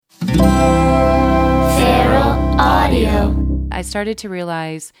Feral Audio. I started to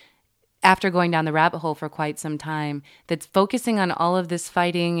realize, after going down the rabbit hole for quite some time, that focusing on all of this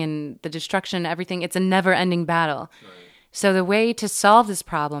fighting and the destruction and everything, it's a never-ending battle. Right. So the way to solve this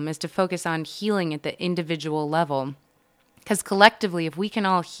problem is to focus on healing at the individual level. Because collectively, if we can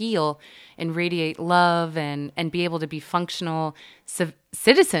all heal and radiate love and be able to be functional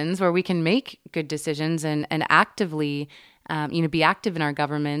citizens where we can make good decisions and actively, be active in our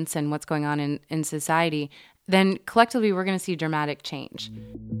governments and what's going on in society, then collectively we're going to see dramatic change.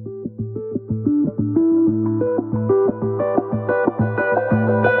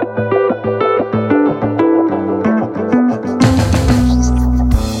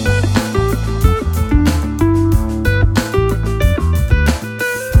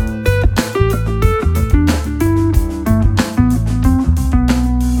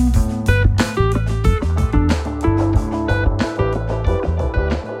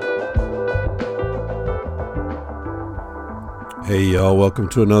 Hey y'all, welcome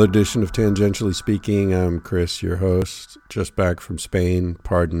to another edition of Tangentially Speaking. I'm Chris, your host, just back from Spain.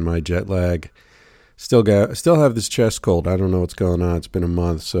 Pardon my jet lag. Still have this chest cold. I don't know what's going on. It's been a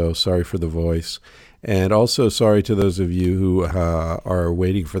month, so sorry for the voice. And also sorry to those of you who are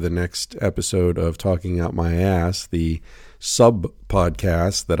waiting for the next episode of Talking Out My Ass, the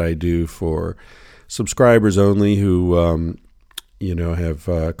sub-podcast that I do for subscribers only who, have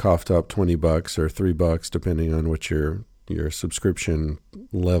coughed up $20 or $3, depending on what your subscription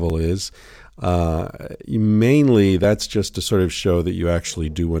level is. Mainly, that's just to sort of show that you actually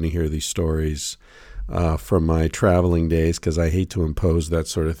do want to hear these stories from my traveling days, because I hate to impose that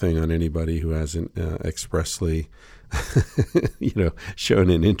sort of thing on anybody who hasn't expressly, shown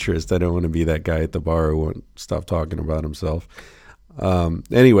an interest. I don't want to be that guy at the bar who won't stop talking about himself.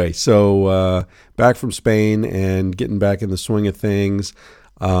 Anyway, so back from Spain and getting back in the swing of things.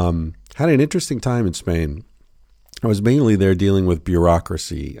 Had an interesting time in Spain. I was mainly there dealing with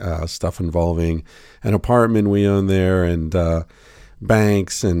bureaucracy, stuff involving an apartment we own there and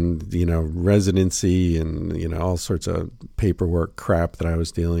banks and, residency and, all sorts of paperwork crap that I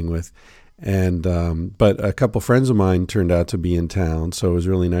was dealing with. And but a couple friends of mine turned out to be in town, so it was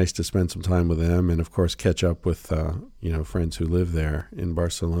really nice to spend some time with them and, of course, catch up with, friends who live there in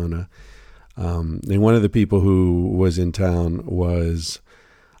Barcelona. And one of the people who was in town was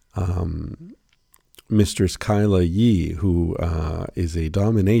Mistress Kyla Yee, who is a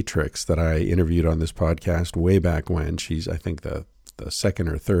dominatrix that I interviewed on this podcast way back when. She's, I think, the second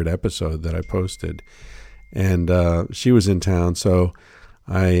or third episode that I posted. And she was in town, so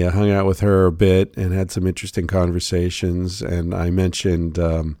I hung out with her a bit and had some interesting conversations. And I mentioned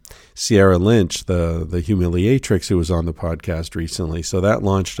Sierra Lynch, the humiliatrix who was on the podcast recently. So that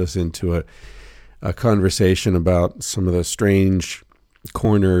launched us into a conversation about some of the strange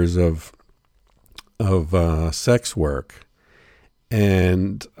corners of sex work.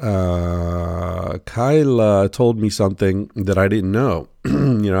 And Kyla told me something that I didn't know.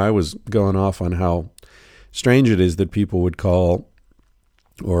 I was going off on how strange it is that people would call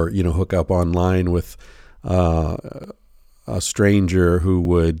or, hook up online with a stranger who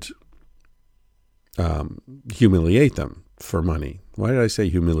would humiliate them for money. Why did I say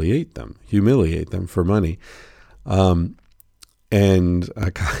humiliate them? Humiliate them for money. And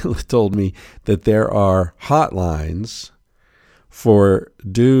Kyla told me that there are hotlines for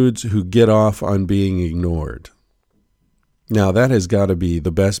dudes who get off on being ignored. Now, that has got to be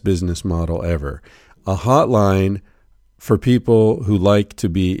the best business model ever. A hotline for people who like to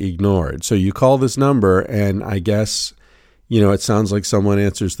be ignored. So you call this number, and I guess, it sounds like someone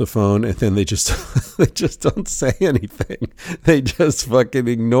answers the phone, and then they just don't say anything. They just fucking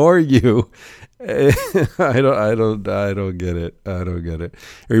ignore you. I don't get it. I don't get it.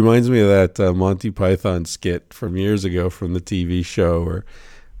 It reminds me of that Monty Python skit from years ago from the TV show where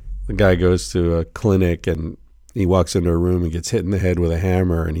the guy goes to a clinic and he walks into a room and gets hit in the head with a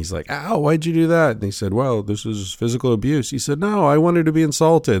hammer, and he's like, "Ow, why'd you do that?" And he said, "Well, this is physical abuse." He said, "No, I wanted to be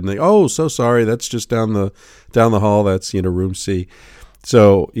insulted." And they, "Oh, so sorry. That's just down the hall. That's, room C."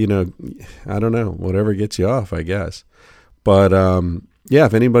 So, I don't know, whatever gets you off, I guess. But, yeah,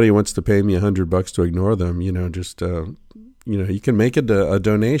 if anybody wants to pay me $100 to ignore them, just, you can make a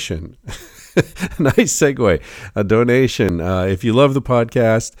donation. Nice segue. A donation. If you love the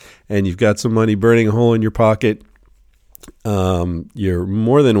podcast and you've got some money burning a hole in your pocket, you're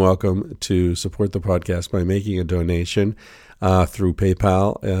more than welcome to support the podcast by making a donation through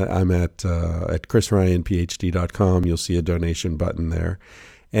PayPal. I'm at chrisryanphd.com. You'll see a donation button there.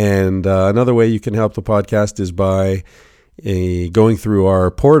 And another way you can help the podcast is by going through our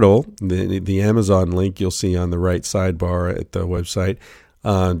portal, the Amazon link you'll see on the right sidebar at the website.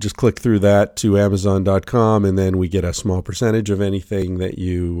 Just click through that to Amazon.com, and then we get a small percentage of anything that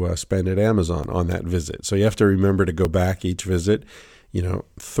you spend at Amazon on that visit. So you have to remember to go back each visit,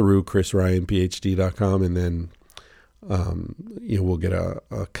 through ChrisRyanPhD.com, and then we'll get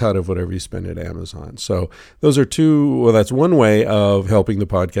a cut of whatever you spend at Amazon. So those are that's one way of helping the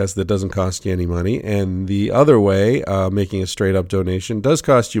podcast that doesn't cost you any money. And the other way, making a straight up donation, does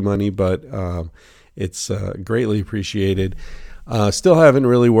cost you money, but it's greatly appreciated. Still haven't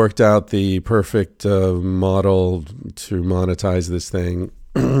really worked out the perfect model to monetize this thing.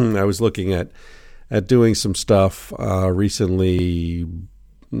 I was looking at doing some stuff recently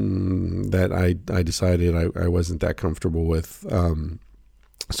that I decided I wasn't that comfortable with.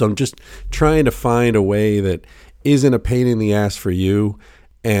 So I'm just trying to find a way that isn't a pain in the ass for you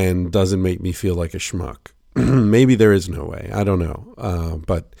and doesn't make me feel like a schmuck. Maybe there is no way. I don't know.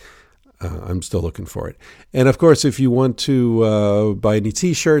 But I'm still looking for it. And of course, if you want to buy any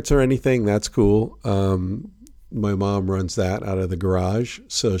t-shirts or anything, that's cool. My mom runs that out of the garage.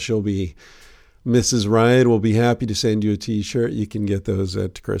 So Mrs. Ryan will be happy to send you a t-shirt. You can get those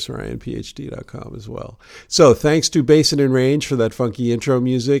at ChrisRyanPhD.com as well. So thanks to Basin and Range for that funky intro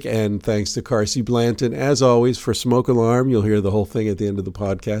music, and thanks to Carsey Blanton, as always, for Smoke Alarm. You'll hear the whole thing at the end of the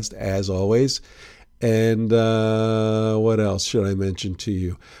podcast, as always. And what else should I mention to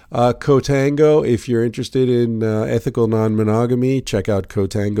you? Cotango, if you're interested in ethical non-monogamy, check out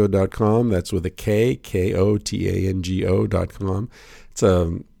Cotango.com. That's with a K, Kotango.com. It's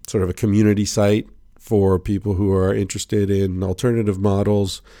a sort of a community site for people who are interested in alternative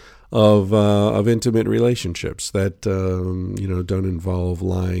models of intimate relationships that don't involve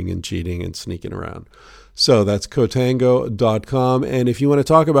lying and cheating and sneaking around. So that's Cotango.com. And if you want to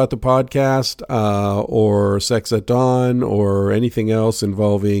talk about the podcast or Sex at Dawn or anything else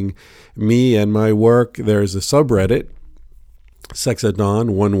involving me and my work, there's a subreddit, Sex at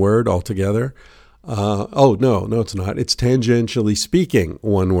Dawn, one word altogether. No, it's not. It's Tangentially Speaking,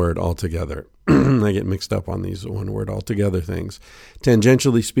 one word altogether. I get mixed up on these one word altogether things.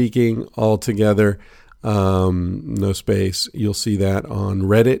 Tangentially Speaking, altogether, no space. You'll see that on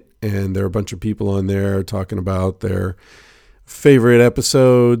Reddit, and there are a bunch of people on there talking about their favorite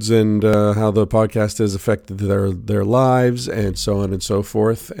episodes and how the podcast has affected their lives and so on and so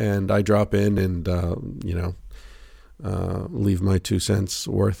forth. And I drop in and, leave my 2 cents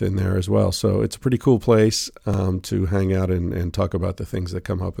worth in there as well. So it's a pretty cool place to hang out and talk about the things that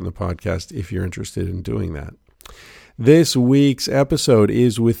come up in the podcast if you're interested in doing that. This week's episode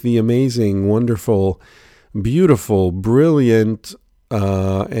is with the amazing, wonderful, beautiful, brilliant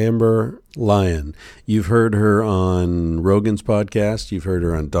Amber Lyon. You've heard her on Rogan's podcast. You've heard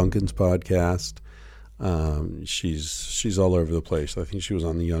her on Duncan's podcast. She's all over the place. I think she was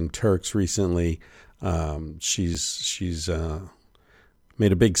on the Young Turks recently. She's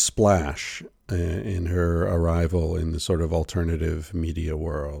made a big splash in her arrival in the sort of alternative media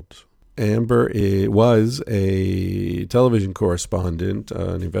world. Amber was a television correspondent,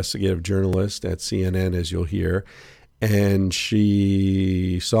 an investigative journalist at CNN, as you'll hear, and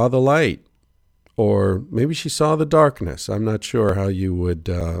she saw the light, or maybe she saw the darkness. I'm not sure how you would,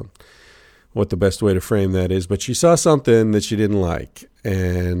 what the best way to frame that is, but she saw something that she didn't like,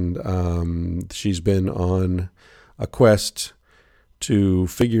 and she's been on a quest to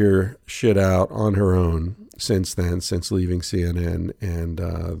figure shit out on her own since then, since leaving CNN and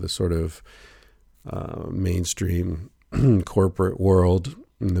the sort of mainstream corporate world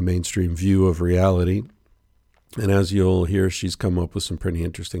and the mainstream view of reality. And as you'll hear, she's come up with some pretty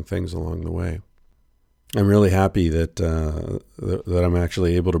interesting things along the way. I'm really happy that that I'm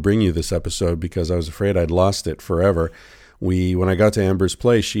actually able to bring you this episode, because I was afraid I'd lost it forever. When I got to Amber's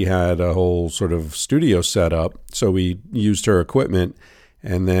place, she had a whole sort of studio set up, so we used her equipment.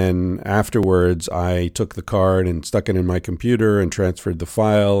 And then afterwards, I took the card and stuck it in my computer and transferred the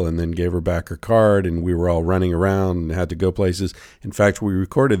file, and then gave her back her card, and we were all running around and had to go places. In fact, we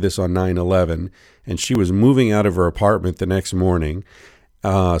recorded this on 9/11, and she was moving out of her apartment the next morning.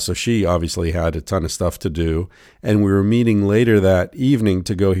 So she obviously had a ton of stuff to do. And we were meeting later that evening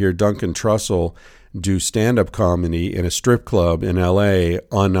to go hear Duncan Trussell do stand-up comedy in a strip club in L.A.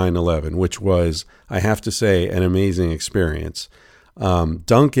 on 9/11, which was, I have to say, an amazing experience.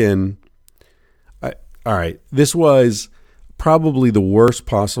 Duncan, all right, this was probably the worst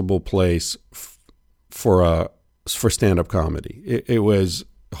possible place for stand-up comedy. It was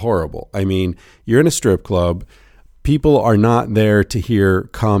horrible. I mean, you're in a strip club. People are not there to hear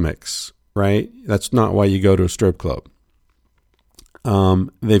comics, right? That's not why you go to a strip club.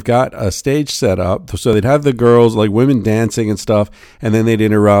 They've got a stage set up, so they'd have the girls, like women dancing and stuff, and then they'd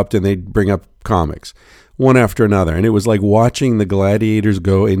interrupt and they'd bring up comics. one after another. And it was like watching the gladiators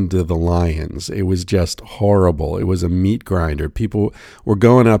go into the lions. It was just horrible. It was a meat grinder. People were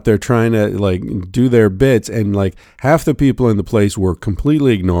going up there trying to like do their bits, and like half the people in the place were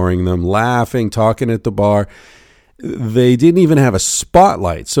completely ignoring them, laughing, talking at the bar. They didn't even have a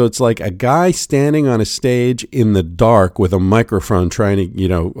spotlight. So it's like a guy standing on a stage in the dark with a microphone trying to, you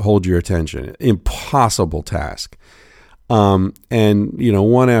know, hold your attention. Impossible task. And, you know,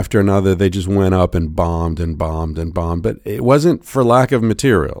 one after another, they just went up and bombed and bombed and bombed. But it wasn't for lack of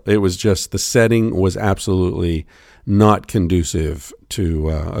material. It was just the setting was absolutely not conducive to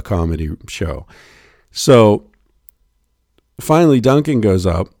a comedy show. So finally, Duncan goes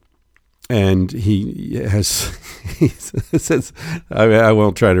up. And he says, I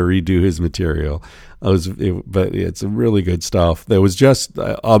won't try to redo his material, but it's really good stuff. That was just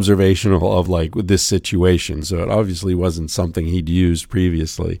observational of like this situation. So it obviously wasn't something he'd used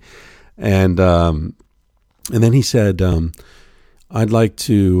previously. And then he said, I'd like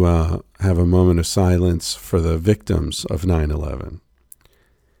to have a moment of silence for the victims of 9/11.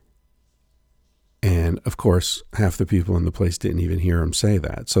 And, of course, half the people in the place didn't even hear him say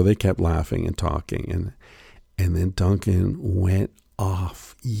that. So they kept laughing and talking. And then Duncan went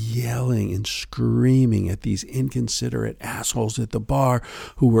off yelling and screaming at these inconsiderate assholes at the bar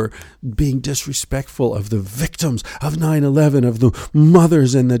who were being disrespectful of the victims of 9/11, of the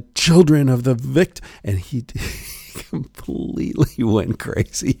mothers and the children of the And he completely went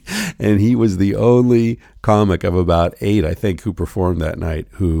crazy. And he was the only comic of about 8, I think, who performed that night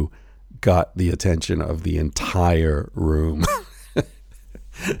who got the attention of the entire room.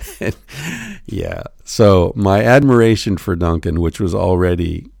 And, yeah. So my admiration for Duncan, which was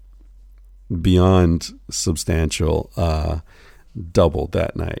already beyond substantial, doubled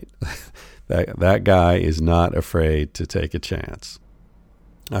that night. That guy is not afraid to take a chance.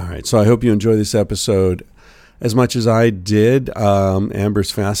 All right. So I hope you enjoy this episode as much as I did. Amber's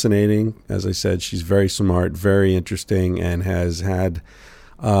fascinating. As I said, she's very smart, very interesting, and has had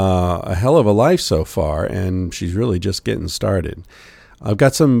a hell of a life so far, and she's really just getting started. I've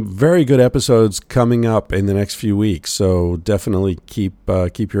got some very good episodes coming up in the next few weeks, so definitely keep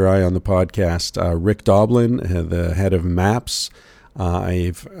your eye on the podcast. Rick Doblin, the head of MAPS,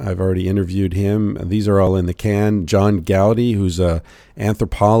 I've already interviewed him. These are all in the can. John Gowdy, who's a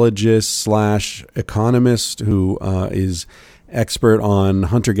anthropologist / economist who is expert on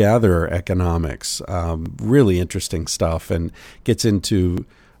hunter-gatherer economics. Really interesting stuff, and gets into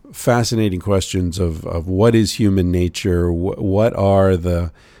fascinating questions of what is human nature, what are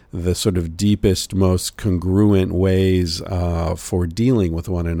the sort of deepest, most congruent ways for dealing with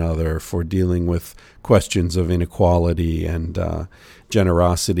one another, for dealing with questions of inequality and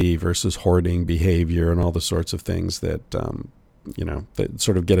generosity versus hoarding behavior, and all the sorts of things that that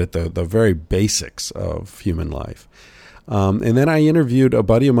sort of get at the very basics of human life. And then I interviewed a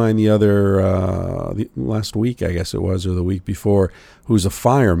buddy of mine last week, I guess it was, or the week before, who's a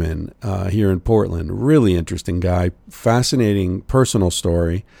fireman here in Portland. Really interesting guy, fascinating personal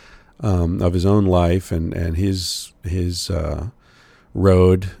story of his own life and his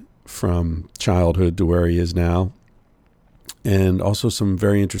road from childhood to where he is now, and also some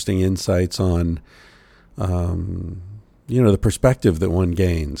very interesting insights on the perspective that one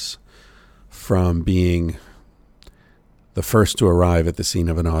gains from being the first to arrive at the scene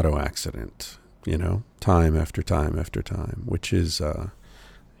of an auto accident, time after time after time, which is,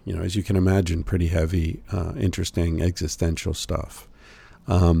 as you can imagine, pretty heavy, interesting existential stuff.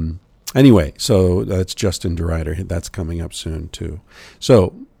 Anyway, so that's Justin DeRuyter. That's coming up soon, too.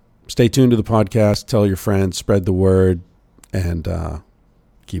 So stay tuned to the podcast. Tell your friends, spread the word, and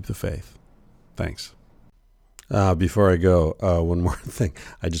keep the faith. Thanks. Before I go, one more thing.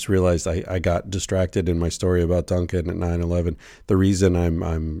 I just realized I got distracted in my story about Duncan at 9/11. The reason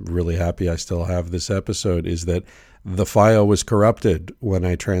I'm really happy I still have this episode is that the file was corrupted when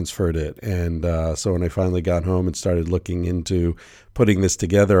I transferred it. And so when I finally got home and started looking into putting this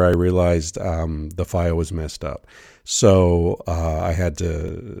together, I realized the file was messed up. So I had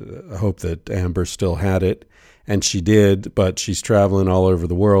to hope that Amber still had it. And she did, but she's traveling all over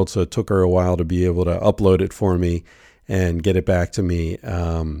the world, so it took her a while to be able to upload it for me and get it back to me.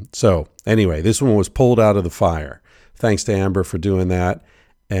 So anyway, this one was pulled out of the fire. Thanks to Amber for doing that.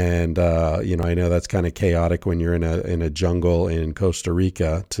 And I know that's kind of chaotic when you're in a jungle in Costa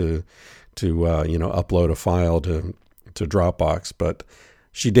Rica to upload a file to Dropbox, but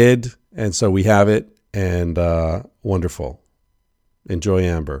she did, and so we have it. And wonderful. Enjoy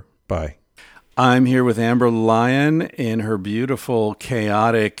Amber. Bye. I'm here with Amber Lyon in her beautiful,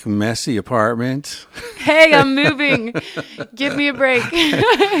 chaotic, messy apartment. Hey, I'm moving. Give me a break.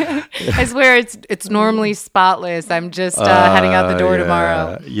 I swear it's normally spotless. I'm just heading out the door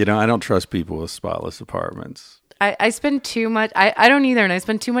tomorrow. I don't trust people with spotless apartments. I spend too much. I don't either, and I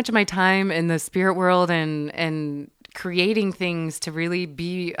spend too much of my time in the spirit world and creating things to really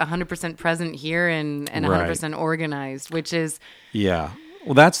be 100% present here and 100% organized, which is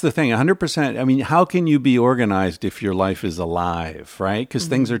Well, that's the thing. 100%. I mean, how can you be organized if your life is alive, right? Because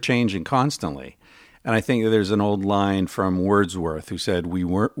things are changing constantly. And I think there's an old line from Wordsworth who said,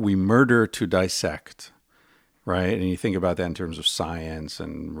 we murder to dissect, right? And you think about that in terms of science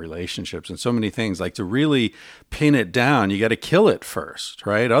and relationships and so many things. Like, to really pin it down, you got to kill it first,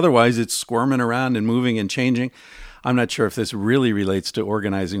 right? Otherwise, it's squirming around and moving and changing. I'm not sure if this really relates to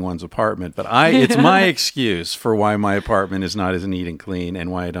organizing one's apartment, but it's my excuse for why my apartment is not as neat and clean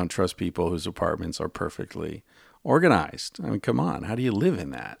and why I don't trust people whose apartments are perfectly organized. I mean, come on. How do you live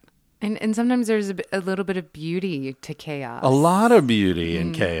in that? And sometimes there's a little bit of beauty to chaos. A lot of beauty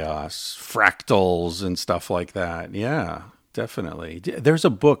in chaos, fractals and stuff like that. Yeah, definitely. There's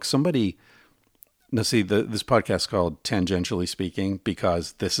a book, somebody... Now, see, this podcast is called Tangentially Speaking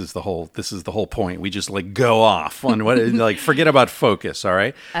because this is the whole point. We just like go off on what like forget about focus. All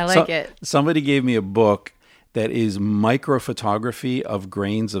right, I like it. Somebody gave me a book that is microphotography of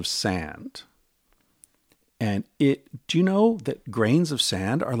grains of sand, and do you know that grains of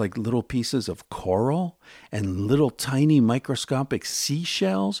sand are like little pieces of coral and little tiny microscopic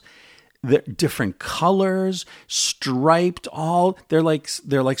seashells? They're different colors, striped. They're like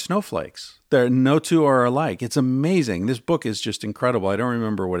snowflakes. No two are alike. It's amazing. This book is just incredible. I don't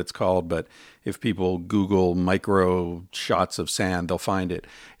remember what it's called, but if people Google micro shots of sand, they'll find it.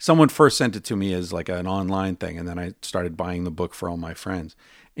 Someone first sent it to me as like an online thing, and then I started buying the book for all my friends.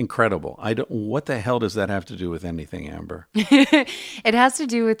 Incredible. What the hell does that have to do with anything, Amber? It has to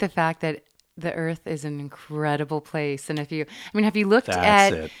do with the fact that the Earth is an incredible place, and have you looked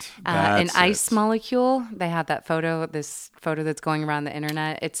at an ice molecule? They have this photo that's going around the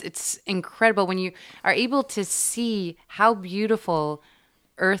internet. It's incredible when you are able to see how beautiful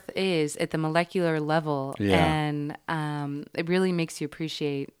Earth is at the molecular level, and it really makes you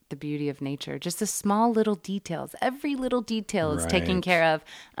appreciate the beauty of nature. Just the small little details. Every little detail is taken care of,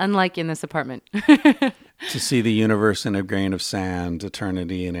 unlike in this apartment. To see the universe in a grain of sand,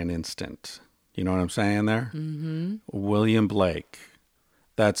 eternity in an instant. You know what I'm saying there? Mm-hmm. William Blake.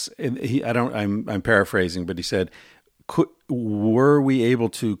 I'm paraphrasing, but he said, were we able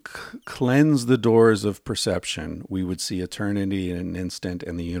to cleanse the doors of perception, we would see eternity in an instant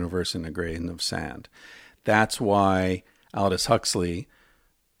and the universe in a grain of sand. That's why Aldous Huxley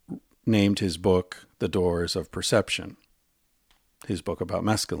named his book The Doors of Perception, his book about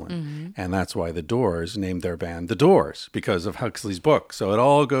mescaline. Mm-hmm. And that's why the Doors named their band The Doors, because of Huxley's book. So it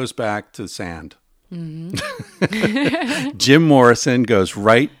all goes back to sand. Mm-hmm. Jim Morrison goes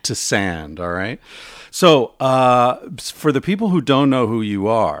right to sand, all right? So for the people who don't know who you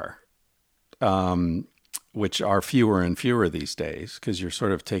are, which are fewer and fewer these days, because you're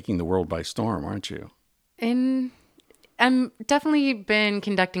sort of taking the world by storm, aren't you? I'm definitely been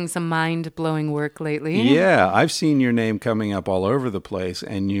conducting some mind-blowing work lately. Yeah, I've seen your name coming up all over the place,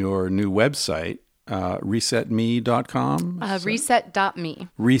 and your new website, resetme.com? Reset.me.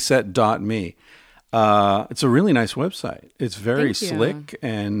 Reset.me. It's a really nice website. It's very slick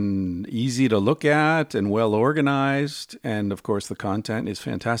and easy to look at and well organized. And, of course, the content is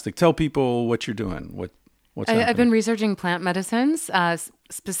fantastic. Tell people what you're doing. I've been researching plant medicines,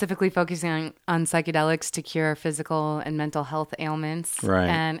 specifically focusing on psychedelics to cure physical and mental health ailments. Right.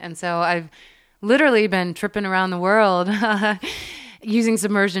 And so I've literally been tripping around the world using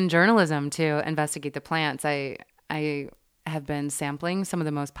submersion journalism to investigate the plants. I have been sampling some of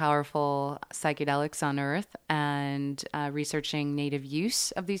the most powerful psychedelics on Earth and researching native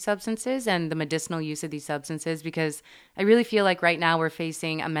use of these substances and the medicinal use of these substances, because I really feel like right now we're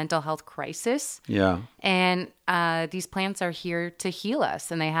facing a mental health crisis. Yeah. And these plants are here to heal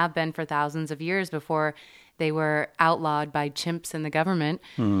us, and they have been for thousands of years before they were outlawed by chimps in the government.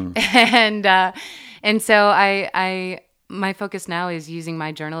 And so my focus now is using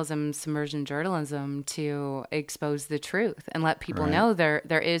my journalism, submersion journalism, to expose the truth and let people know there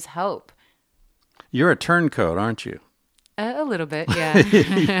is hope. You're a turncoat, aren't you? A little bit,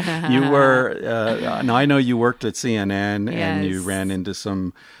 yeah. You were, now I know you worked at CNN and you Yes. ran into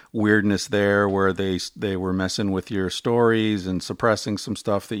some weirdness there where they were messing with your stories and suppressing some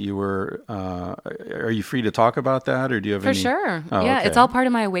stuff that you were, are you free to talk about that, or do you have For any? sure. Oh, Yeah, okay. it's all part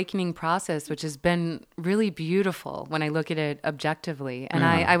of my awakening process, which has been really beautiful when I look at it objectively. And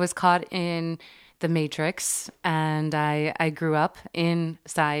I was caught in the Matrix, and I grew up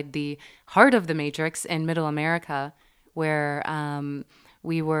inside the heart of the Matrix in Middle America, where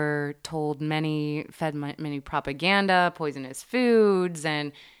we were told fed many propaganda, poisonous foods,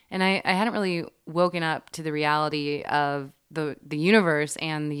 and I hadn't really woken up to the reality of the universe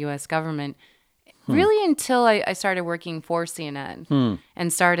and the U.S. government really until I started working for CNN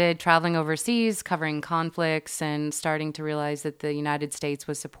and started traveling overseas, covering conflicts, and starting to realize that the United States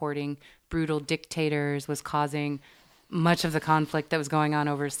was supporting brutal dictators, was causing much of the conflict that was going on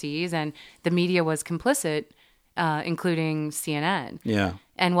overseas, and the media was complicit, including CNN. Yeah.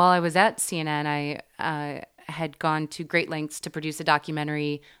 And while I was at CNN, I had gone to great lengths to produce a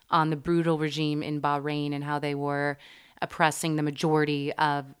documentary on the brutal regime in Bahrain and how they were oppressing the majority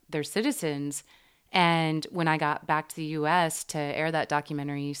of their citizens. And when I got back to the U.S. to air that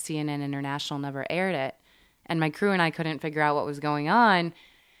documentary, CNN International never aired it. And my crew and I couldn't figure out what was going on.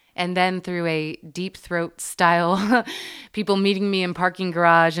 And then through a deep throat style, people meeting me in parking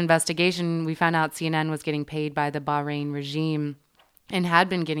garage investigation, we found out CNN was getting paid by the Bahrain regime and had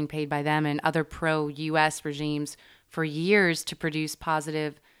been getting paid by them and other pro-U.S. regimes for years to produce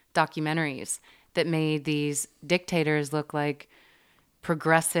positive documentaries that made these dictators look like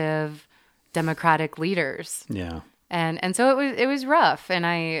progressive democratic leaders. Yeah. And so it was rough, and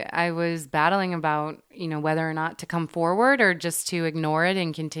I was battling about, whether or not to come forward or just to ignore it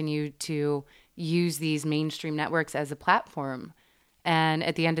and continue to use these mainstream networks as a platform. And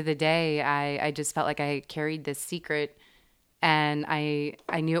at the end of the day, I just felt like I carried this secret, and I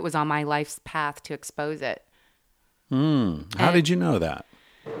knew it was on my life's path to expose it. How did you know that?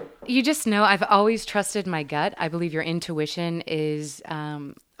 You just know, I've always trusted my gut. I believe your intuition is,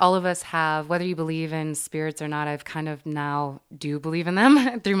 all of us have, whether you believe in spirits or not, I've kind of now do believe in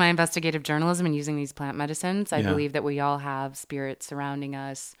them through my investigative journalism and using these plant medicines. I believe that we all have spirits surrounding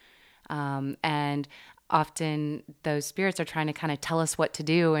us. And often those spirits are trying to kind of tell us what to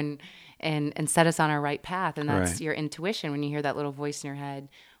do and set us on our right path. And that's Right. your intuition when you hear that little voice in your head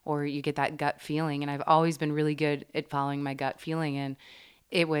or you get that gut feeling. And I've always been really good at following my gut feeling. And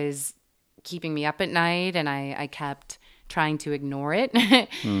it was keeping me up at night, and I kept trying to ignore it.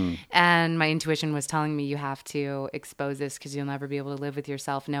 And my intuition was telling me, you have to expose this because you'll never be able to live with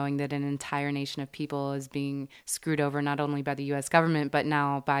yourself knowing that an entire nation of people is being screwed over not only by the U.S. government, but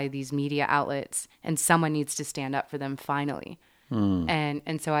now by these media outlets. And someone needs to stand up for them finally.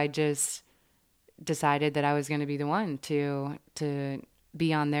 And so I just decided that I was going to be the one to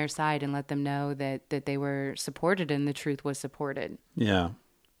be on their side and let them know that they were supported and the truth was supported. Yeah.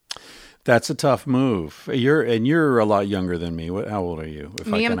 That's a tough move. You're a lot younger than me. How old are you? If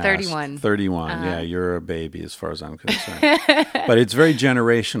Me, I can I'm 31. 31. Yeah, you're a baby as far as I'm concerned. But it's very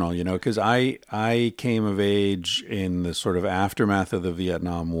generational, because I came of age in the sort of aftermath of the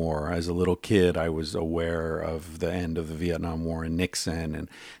Vietnam War. As a little kid, I was aware of the end of the Vietnam War and Nixon. And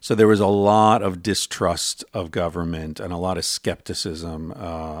so there was a lot of distrust of government and a lot of skepticism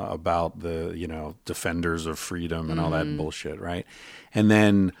about the, defenders of freedom and all that bullshit, right? And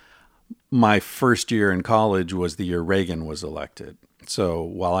then my first year in college was the year Reagan was elected. So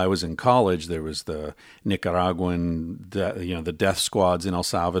while I was in college, there was the Nicaraguan, the death squads in El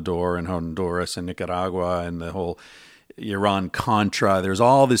Salvador and Honduras and Nicaragua and the whole Iran-Contra. There's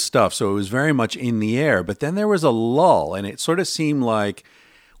all this stuff. So it was very much in the air. But then there was a lull, and it sort of seemed like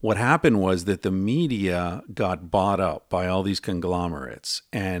what happened was that the media got bought up by all these conglomerates,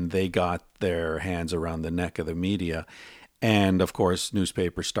 and they got their hands around the neck of the media. And, of course,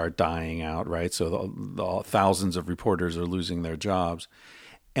 newspapers start dying out, right? So the thousands of reporters are losing their jobs.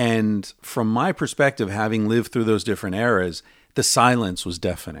 And from my perspective, having lived through those different eras, the silence was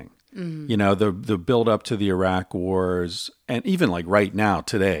deafening. The build up to the Iraq wars, and even like right now,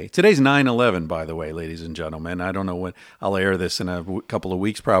 today's 9/11, by the way, ladies and gentlemen. I don't know when I'll air this in a couple of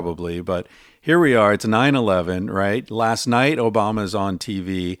weeks probably, but here we are. It's 9/11, right? Last night, Obama's on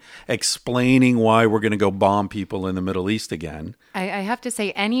TV explaining why we're going to go bomb people in the Middle East again. I have to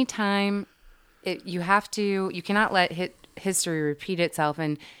say, anytime you cannot let history repeat itself.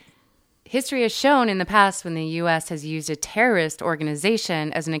 And history has shown in the past when the U.S. has used a terrorist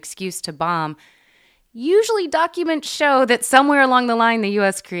organization as an excuse to bomb, usually documents show that somewhere along the line the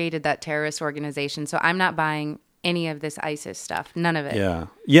U.S. created that terrorist organization. So I'm not buying any of this ISIS stuff. None of it. Yeah.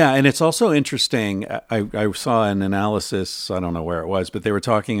 Yeah. And it's also interesting. I saw an analysis, I don't know where it was, but they were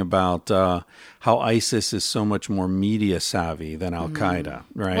talking about how ISIS is so much more media savvy than Al Qaeda,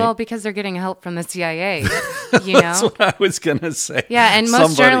 right? Well, because they're getting help from the CIA, you know? That's what I was going to say. Yeah, and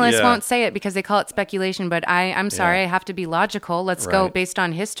most journalists won't say it because they call it speculation, but I'm sorry, Yeah. I have to be logical. Let's go Right. based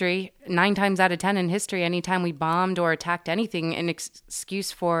on history. 9 times out of 10 in history, anytime we bombed or attacked anything, an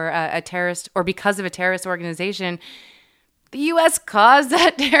excuse for a terrorist or because of a terrorist organization, the U.S. caused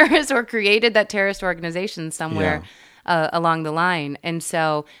that terrorist or created that terrorist organization somewhere along the line. And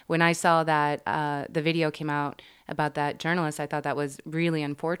so when I saw that the video came out about that journalist, I thought that was really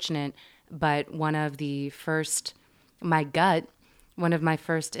unfortunate. But one of my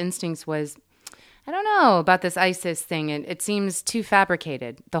first instincts was, I don't know about this ISIS thing. It seems too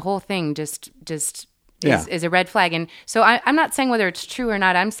fabricated. The whole thing just is a red flag. And so I'm not saying whether it's true or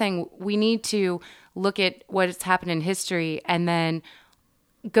not. I'm saying we need to look at what has happened in history and then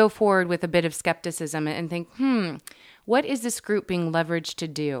go forward with a bit of skepticism and think, what is this group being leveraged to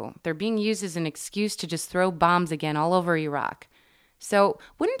do? They're being used as an excuse to just throw bombs again all over Iraq. So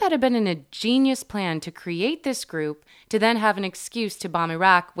wouldn't that have been an ingenious plan to create this group to then have an excuse to bomb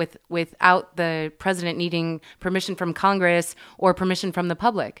Iraq without the president needing permission from Congress or permission from the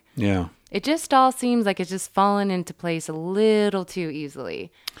public? Yeah. It just all seems like it's just fallen into place a little too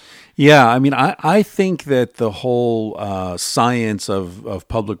easily. Yeah, I mean, I think that the whole science of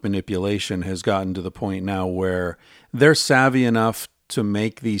public manipulation has gotten to the point now where they're savvy enough to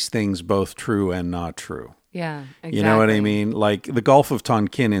make these things both true and not true. Yeah, exactly. You know what I mean? Like the Gulf of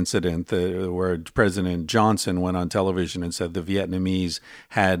Tonkin incident, where President Johnson went on television and said the Vietnamese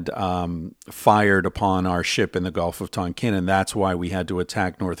had fired upon our ship in the Gulf of Tonkin, and that's why we had to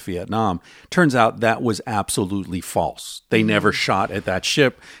attack North Vietnam. Turns out that was absolutely false. They never shot at that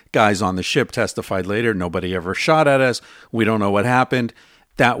ship. Guys on the ship testified later, nobody ever shot at us. We don't know what happened.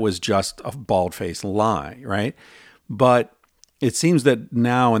 That was just a bald-faced lie, right? But it seems that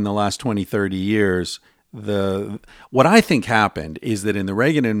now in the last 20, 30 years, what I think happened is that in the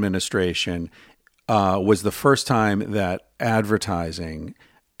Reagan administration was the first time that advertising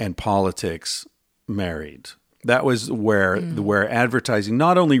and politics married. That was where advertising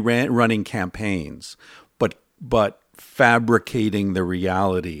not only running campaigns, but fabricating the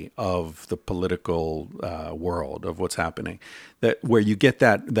reality of the political world of what's happening. That where you get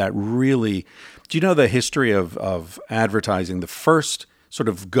that really. Do you know the history of advertising? The first sort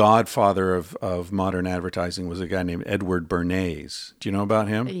of godfather of modern advertising was a guy named Edward Bernays. Do you know about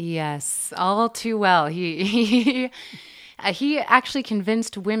him? Yes, all too well. He actually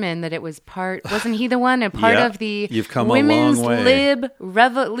convinced women that it was wasn't he the one of the You've come women's a long way. lib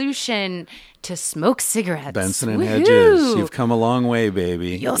revolution to smoke cigarettes. Benson and Woohoo! Hedges. You've come a long way,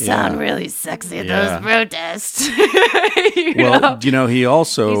 baby. You'll sound really sexy at Yeah. those protests. Well, do you know he's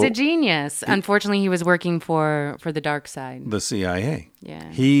a genius. Unfortunately, he was working for the dark side. the CIA. Yeah.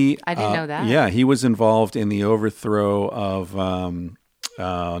 I didn't know that. Yeah, he was involved in the overthrow of now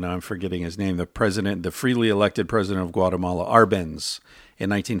I'm forgetting his name, the freely elected president of Guatemala, Arbenz, in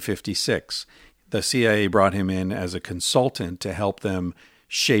 1956. The CIA brought him in as a consultant to help them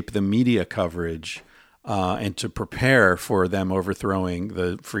shape the media coverage and to prepare for them overthrowing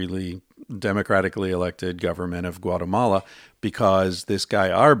the freely democratically elected government of Guatemala, because this guy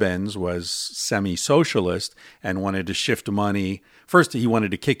Arbenz was semi-socialist and wanted to shift money. First, he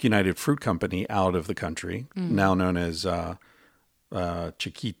wanted to kick United Fruit Company out of the country, now known as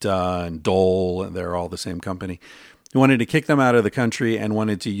Chiquita and Dole, and they're all the same company. He wanted to kick them out of the country and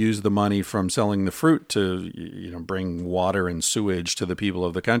wanted to use the money from selling the fruit to, bring water and sewage to the people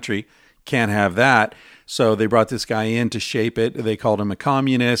of the country. Can't have that. So they brought this guy in to shape it. They called him a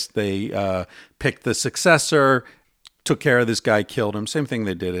communist. They picked the successor, took care of this guy, killed him. Same thing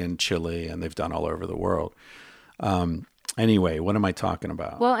they did in Chile, and they've done all over the world. Anyway, what am I talking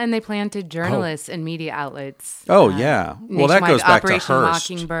about? Well, and they planted journalists and media outlets. Oh, yeah. Well, that nationwide. goes back Operation to Hearst.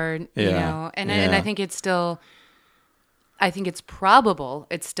 Mockingbird, Yeah. and Yeah. I think it's probable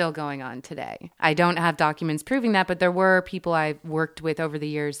it's still going on today. I don't have documents proving that, but there were people I've worked with over the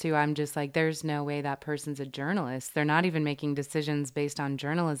years who I'm just like, there's no way that person's a journalist. They're not even making decisions based on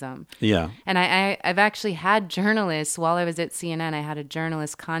journalism. Yeah. And I've actually had journalists, while I was at CNN, I had a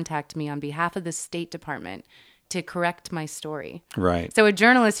journalist contact me on behalf of the State Department to correct my story. Right. So a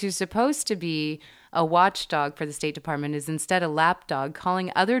journalist who's supposed to be a watchdog for the State Department is instead a lapdog,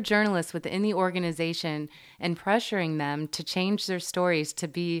 calling other journalists within the organization and pressuring them to change their stories to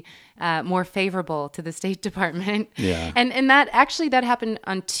be more favorable to the State Department. Yeah. And that happened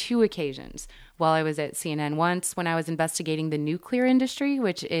on 2 occasions while I was at CNN. Once when I was investigating the nuclear industry,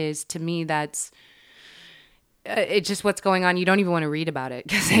 which is, to me, it's just what's going on. You don't even want to read about it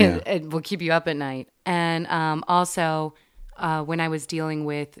because it will keep you up at night. And also, when I was dealing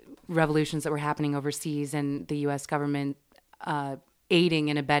with revolutions that were happening overseas and the U.S. government aiding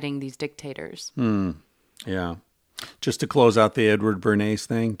and abetting these dictators. Yeah. Just to close out the Edward Bernays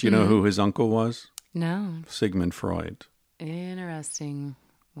thing, do you know who his uncle was? No. Sigmund Freud. Interesting.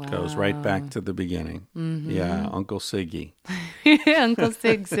 Wow. Goes right back to the beginning. Yeah, Uncle Siggy. Uncle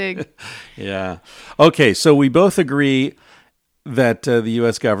Sig. Yeah. Okay, so we both agree that the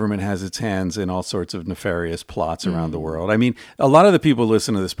U.S. government has its hands in all sorts of nefarious plots around the world. I mean, a lot of the people who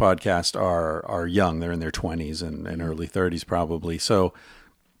listen to this podcast are young. They're in their 20s and early 30s probably. So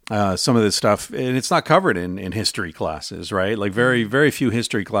some of this stuff, and it's not covered in history classes, right? Like very, very few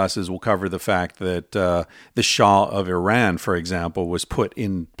history classes will cover the fact that the Shah of Iran, for example, was put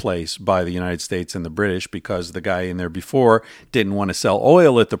in place by the United States and the British because the guy in there before didn't want to sell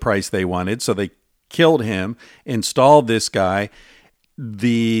oil at the price they wanted. So they killed him, installed this guy.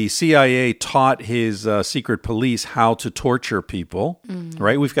 The CIA taught his secret police how to torture people,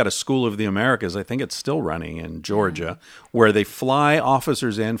 right? We've got a School of the Americas, I think it's still running in Georgia, where they fly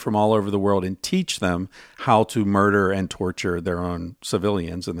officers in from all over the world and teach them how to murder and torture their own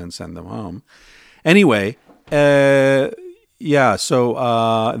civilians and then send them home. Anyway, so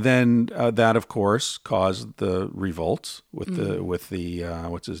then that, of course, caused the revolts with the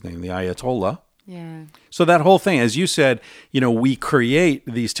what's his name, the Ayatollah. Yeah. So that whole thing, as you said, we create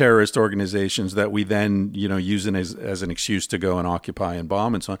these terrorist organizations that we then, use as an excuse to go and occupy and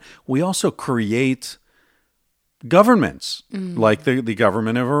bomb and so on. We also create governments, like the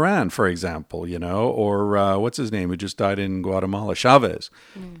government of Iran, for example, or what's his name, who just died in Guatemala, Chavez.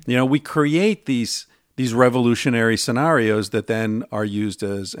 We create these revolutionary scenarios that then are used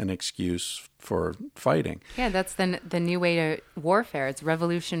as an excuse for fighting. Yeah, that's the new way to warfare. It's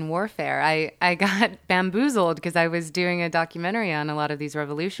revolution warfare. I got bamboozled because I was doing a documentary on a lot of these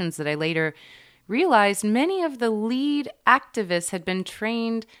revolutions that I later realized many of the lead activists had been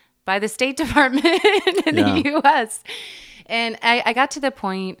trained by the State Department in the U.S. And I got to the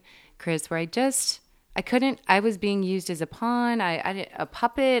point, Chris, where I was being used as a pawn, a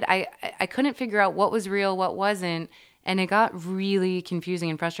puppet. I couldn't figure out what was real, what wasn't. And it got really confusing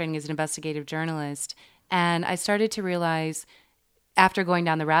and frustrating as an investigative journalist. And I started to realize, after going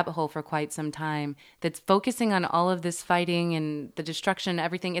down the rabbit hole for quite some time, that focusing on all of this fighting and the destruction,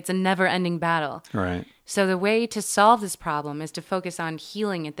 everything, it's a never-ending battle. Right. So the way to solve this problem is to focus on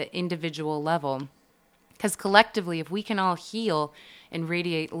healing at the individual level. Because collectively, if we can all heal and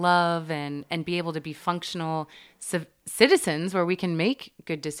radiate love and be able to be functional citizens where we can make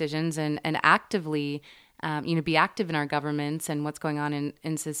good decisions and actively be active in our governments and what's going on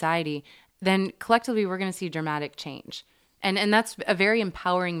in society, then collectively we're going to see dramatic change. And that's a very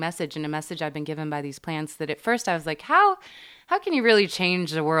empowering message, and a message I've been given by these plants that at first I was like, how can you really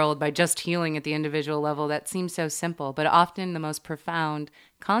change the world by just healing at the individual level? That seems so simple, but often the most profound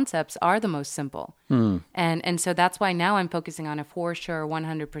concepts are the most simple. And so that's why now I'm focusing on a for sure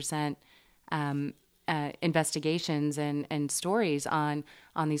 100% investigations and stories on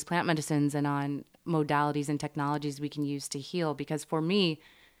these plant medicines and on modalities and technologies we can use to heal, because for me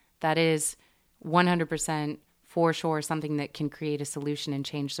that is 100% for sure something that can create a solution and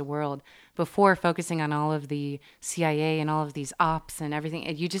change the world. Before focusing on all of the CIA and all of these ops and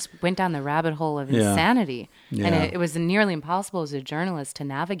everything, you just went down the rabbit hole of insanity. And it was nearly impossible as a journalist to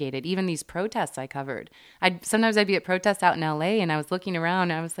navigate it. Even these protests I covered, sometimes I'd be at protests out in LA and I was looking around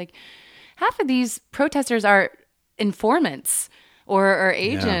and I was like, half of these protesters are informants or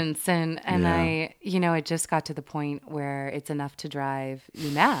agents. And I, it just got to the point where it's enough to drive you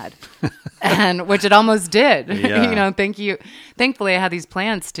mad, and which it almost did. Thankfully I had these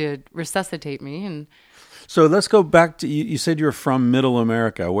plants to resuscitate me. And so let's go back to, you said you're from Middle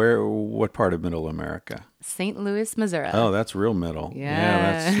America. What part of Middle America? St. Louis, Missouri. Oh, that's real middle.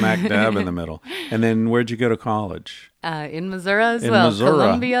 Yeah. That's smack dab in the middle. And then where'd you go to college? In Missouri as well. Missouri.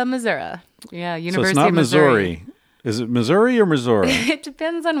 Columbia, Missouri. Yeah, University so it's not of Missouri. Is it Missouri or Missouri? It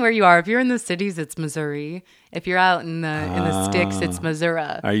depends on where you are. If you're in the cities, it's Missouri. If you're out in the sticks, it's Missouri.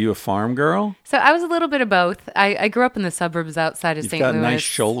 Are you a farm girl? So I was a little bit of both. I grew up in the suburbs outside of St. Louis. You've got nice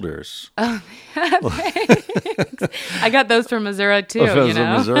shoulders. Oh, thanks. I got those from Missouri too. Those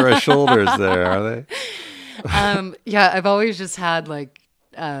are Missouri shoulders there, are they? Yeah, I've always just had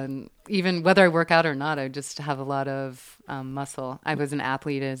even whether I work out or not, I just have a lot of muscle. I was an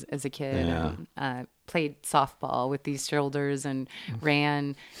athlete as a kid. Yeah. And, played softball with these shoulders and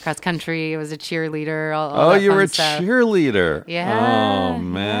ran cross country. I was a cheerleader. All that you fun were a stuff. cheerleader. Yeah, Oh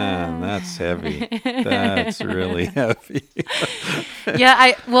man, that's heavy. That's really heavy.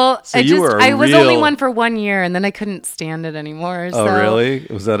 Yeah, So you were a I was only real- one for 1 year, and then I couldn't stand it anymore. Oh, so. really?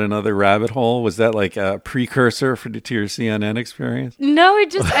 Was that another rabbit hole? Was that like a precursor to your CNN experience? No,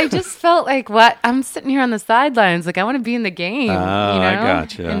 I just felt like what I'm sitting here on the sidelines, like I want to be in the game. Oh, you know? I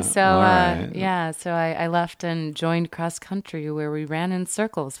gotcha. And so, All right. yeah, so I left and joined cross country, where we ran in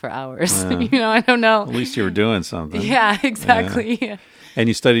circles for hours. I don't know. At least you were doing something. Yeah, exactly. And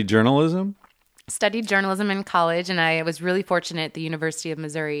you studied journalism? Studied journalism in college, and I was really fortunate at the University of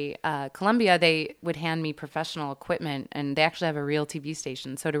Missouri, Columbia. They would hand me professional equipment, and they actually have a real TV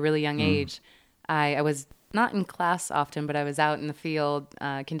station. So at a really young age, I was not in class often, but I was out in the field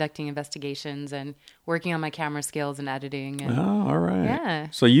conducting investigations and working on my camera skills and editing. And Oh, all right. Yeah.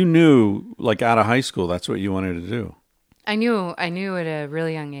 So you knew, like out of high school, that's what you wanted to do. I knew at a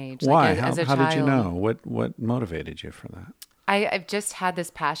really young age. Why? Like, as a How did you child. know? What motivated you for that? I've just had this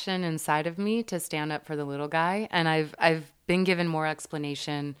passion inside of me to stand up for the little guy, and I've been given more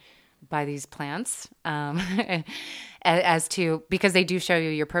explanation by these plants as to, because they do show you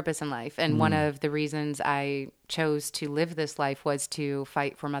your purpose in life. And one of the reasons I chose to live this life was to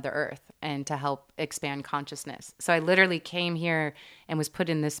fight for Mother Earth and to help expand consciousness. So I literally came here and was put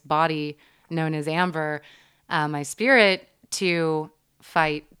in this body known as Amber, my spirit, to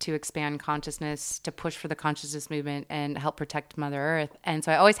fight to expand consciousness, to push for the consciousness movement and help protect Mother Earth. And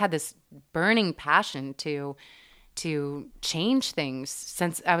so I always had this burning passion to change things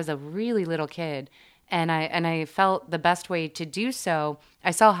since I was a really little kid. And I felt the best way to do so, I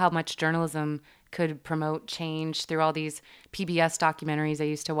saw how much journalism could promote change through all these PBS documentaries I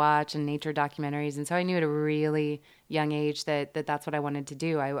used to watch and nature documentaries. And so I knew at a really young age that's what I wanted to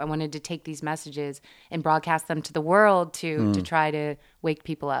do. I wanted to take these messages and broadcast them to the world to try to wake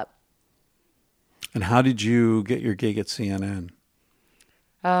people up. And how did you get your gig at CNN?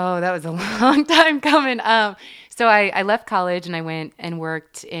 Oh, that was a long time coming. So I left college and I went and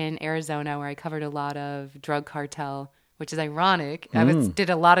worked in Arizona, where I covered a lot of drug cartel, which is ironic. I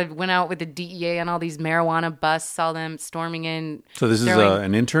went out with the DEA on all these marijuana busts, saw them storming in. So this is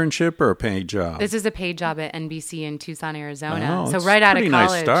an internship or a paid job? This is a paid job at NBC in Tucson, Arizona. Oh, So it's right out of pretty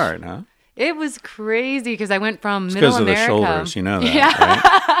college. nice start, huh? It was crazy because I went from It's middle because of the America. shoulders, you know that,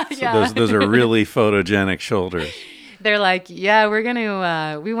 right? So Yeah. those are really photogenic shoulders. They're like, yeah, we're going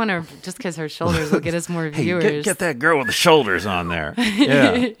to, we want to, just because her shoulders will get us more Hey, viewers. get that girl with the shoulders on there.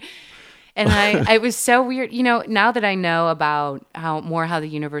 Yeah. And it was so weird. Now that I know about how the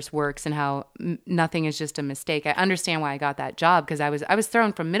universe works and how nothing is just a mistake, I understand why I got that job, because I was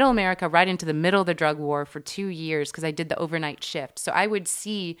thrown from middle America right into the middle of the drug war for 2 years because I did the overnight shift. So I would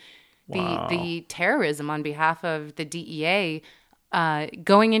see the terrorism on behalf of the DEA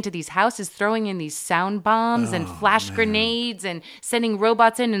going into these houses, throwing in these sound bombs and flash grenades and sending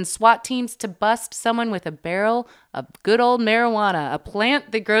robots in and SWAT teams to bust someone with a barrel of good old marijuana, a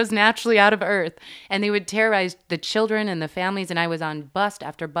plant that grows naturally out of earth. And they would terrorize the children and the families. And I was on bust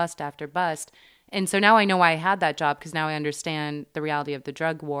after bust after bust. And so now I know why I had that job, because now I understand the reality of the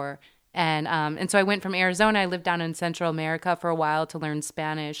drug war. And so I went from Arizona. I lived down in Central America for a while to learn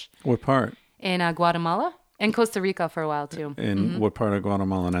Spanish. What part? In Guatemala and Costa Rica for a while too. In what part of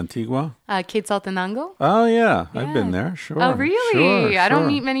Guatemala? In Antigua? Quetzaltenango. Oh, yeah. I've been there. Sure. Oh, really? Sure, I don't sure.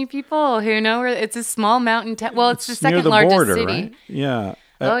 meet many people who know where it's a small mountain town. Well, it's the second near the largest border, city. right? Yeah.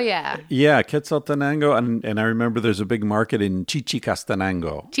 Oh, yeah. Yeah, Quetzaltenango, and I remember there's a big market in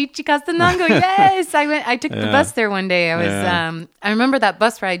Chichicastenango. Chichicastenango, yes. I took the bus there one day. Yeah. I remember that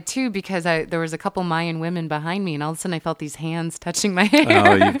bus ride too, because there was a couple Mayan women behind me, and all of a sudden I felt these hands touching my hair.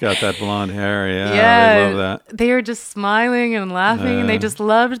 Oh, you've got that blonde hair. Yeah, Yeah, they love that. They were just smiling and laughing, and they just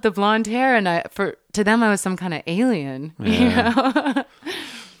loved the blonde hair. And to them, I was some kind of alien. You know?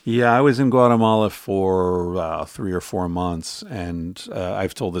 Yeah, I was in Guatemala for 3 or 4 months, and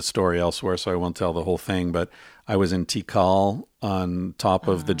I've told this story elsewhere, so I won't tell the whole thing, but I was in Tikal on top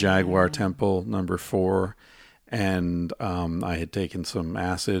of the Jaguar Temple, number 4, and I had taken some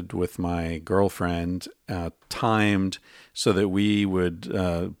acid with my girlfriend, timed so that we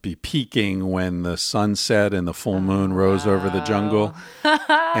would be peaking when the sun set and the full moon rose over the jungle.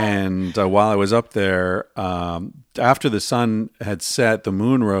 And while I was up there, after the sun had set, the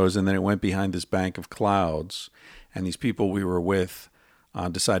moon rose, and then it went behind this bank of clouds. And these people we were with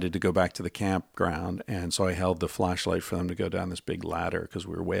decided to go back to the campground. And so I held the flashlight for them to go down this big ladder because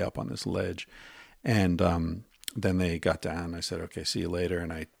we were way up on this ledge. And then they got down. I said, okay, see you later.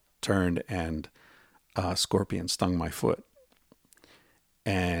 And I turned, and a scorpion stung my foot.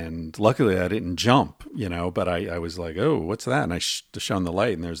 And luckily I didn't jump, but I was like, oh, what's that? And I shone the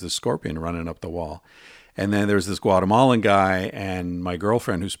light, and there's this scorpion running up the wall. And then there's this Guatemalan guy, and my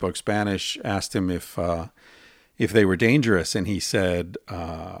girlfriend who spoke Spanish asked him if they were dangerous. And he said,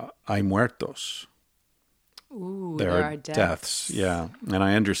 hay muertos. Ooh, there are deaths. Yeah. And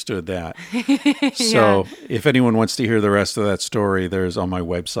I understood that. So if anyone wants to hear the rest of that story, there's on my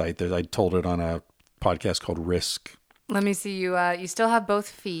website. I told it on a podcast called Risk. Let me see you. You still have both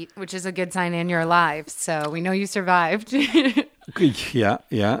feet, which is a good sign, and you're alive. So we know you survived.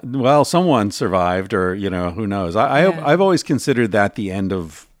 Yeah. Well, someone survived, or who knows. I've always considered that the end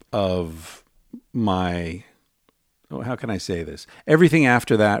of my. How can I say this? Everything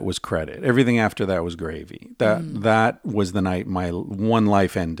after that was credit. Everything after that was gravy. That was the night my one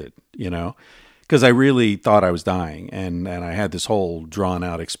life ended. Because I really thought I was dying, and I had this whole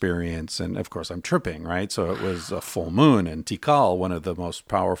drawn-out experience, and of course I'm tripping, right? So it was a full moon in Tikal, one of the most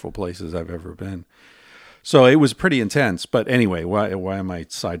powerful places I've ever been. So it was pretty intense. But anyway, why am I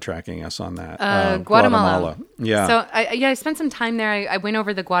sidetracking us on that? Guatemala. Yeah. So I spent some time there. I went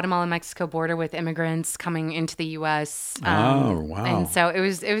over the Guatemala-Mexico border with immigrants coming into the U.S. Oh, wow. And so it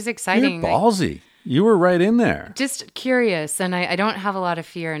was exciting. You're ballsy. You were right in there. Just curious, and I don't have a lot of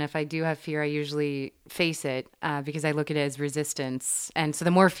fear, and if I do have fear, I usually face it because I look at it as resistance. And so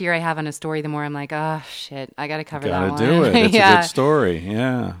the more fear I have on a story, the more I'm like, oh, shit, I got to cover that one. Got to do it. It's a good story,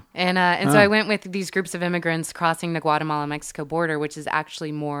 yeah. And so I went with these groups of immigrants crossing the Guatemala-Mexico border, which is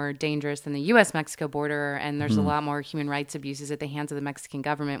actually more dangerous than the U.S.-Mexico border, and there's a lot more human rights abuses at the hands of the Mexican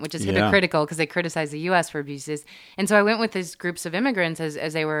government, which is hypocritical because they criticize the U.S. for abuses. And so I went with these groups of immigrants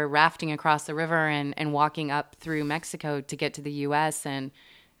as they were rafting across the river and walking up through Mexico to get to the U.S. and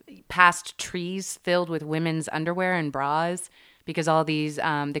past trees filled with women's underwear and bras because all these,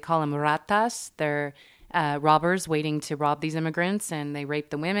 they call them ratas. They're robbers waiting to rob these immigrants, and they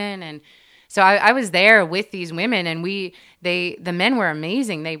rape the women. And so I was there with these women, and the men were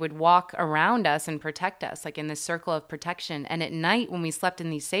amazing. They would walk around us and protect us, like in this circle of protection. And at night when we slept in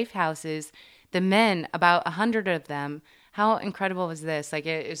these safe houses, the men, about 100 of them, how incredible was this? Like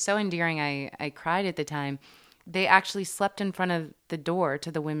it was so endearing. I cried at the time. They actually slept in front of the door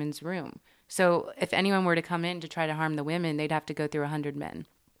to the women's room. So if anyone were to come in to try to harm the women, they'd have to go through 100 men.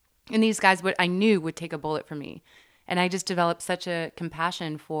 And these guys I knew would take a bullet for me. And I just developed such a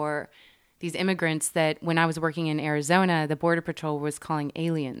compassion for these immigrants that when I was working in Arizona, the Border Patrol was calling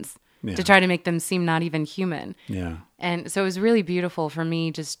aliens to try to make them seem not even human. Yeah. And so it was really beautiful for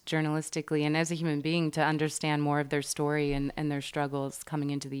me just journalistically and as a human being to understand more of their story and their struggles coming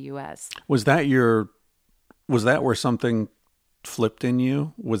into the U.S. Was that where something flipped in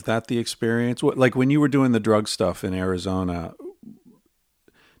you? Was that the experience? Like when you were doing the drug stuff in Arizona,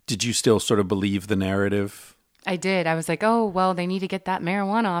 did you still sort of believe the narrative? I did. I was like, oh, well, they need to get that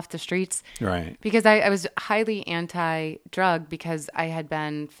marijuana off the streets. Right. Because I was highly anti-drug because I had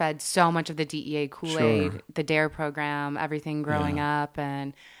been fed so much of the DEA Kool-Aid, the DARE program, everything growing up.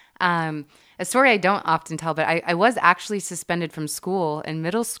 And a story I don't often tell, but I was actually suspended from school in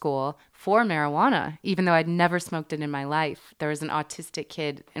middle school for marijuana, even though I'd never smoked it in my life. There was an autistic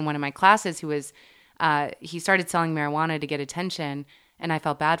kid in one of my classes who was, he started selling marijuana to get attention. And I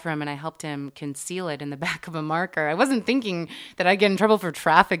felt bad for him, and I helped him conceal it in the back of a marker. I wasn't thinking that I'd get in trouble for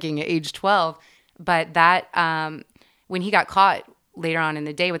trafficking at age 12. But that when he got caught later on in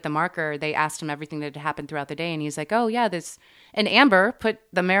the day with the marker, they asked him everything that had happened throughout the day. And he's like, oh, yeah, and Amber put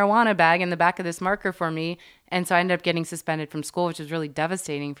the marijuana bag in the back of this marker for me. And so I ended up getting suspended from school, which was really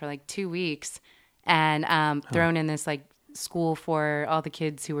devastating for like 2 weeks, and thrown in this like school for all the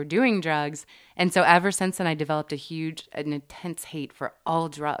kids who were doing drugs. And so ever since then, I developed an intense hate for all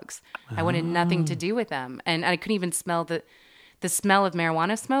drugs. I wanted nothing to do with them. And I couldn't even smell the smell of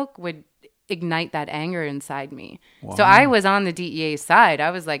marijuana smoke would ignite that anger inside me. Wow. So I was on the DEA side.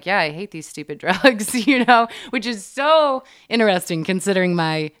 I was like, yeah, I hate these stupid drugs, which is so interesting considering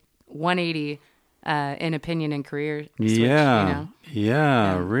my 180 in opinion and career switch,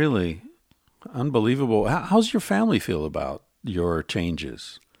 Yeah, really. Unbelievable. How's your family feel about your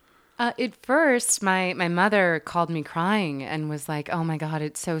changes? At first, my mother called me crying and was like, oh my God,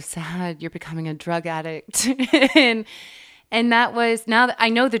 it's so sad. You're becoming a drug addict. and that was, now that I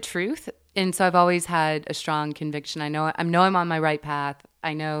know the truth. And so I've always had a strong conviction. I know I'm on my right path.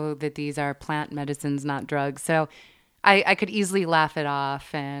 I know that these are plant medicines, not drugs. So I could easily laugh it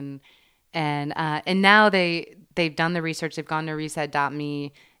off. And now they've done the research. They've gone to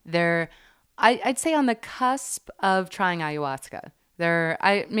reset.me. They're, I'd say, on the cusp of trying ayahuasca.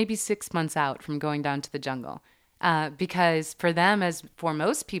 They're maybe 6 months out from going down to the jungle. Because for them, as for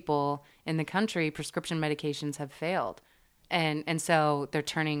most people in the country, prescription medications have failed. And so they're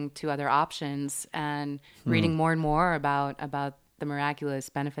turning to other options and reading more and more about the miraculous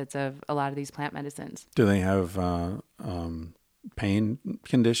benefits of a lot of these plant medicines. Do they have pain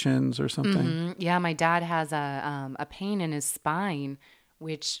conditions or something? Mm-hmm. Yeah, my dad has a pain in his spine,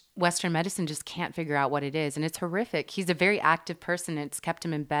 which Western medicine just can't figure out what it is. And it's horrific. He's a very active person. It's kept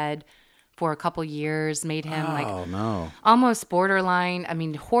him in bed for a couple years, made him almost borderline. I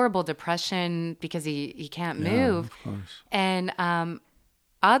mean, horrible depression because he can't move. Of course. And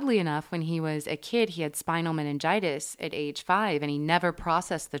oddly enough, when he was a kid, he had spinal meningitis at age 5, and he never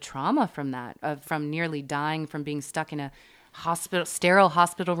processed the trauma from that, from nearly dying from being stuck in a sterile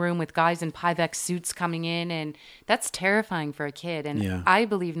hospital room with guys in Pyvex suits coming in, and that's terrifying for a kid. And I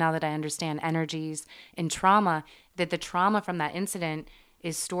believe now that I understand energies and trauma, that the trauma from that incident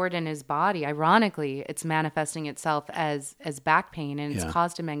is stored in his body. Ironically, it's manifesting itself as back pain, and it's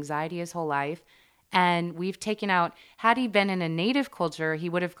caused him anxiety his whole life. And we've taken out, had he been in a native culture, he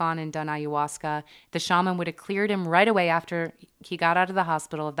would have gone and done ayahuasca. The shaman would have cleared him right away after he got out of the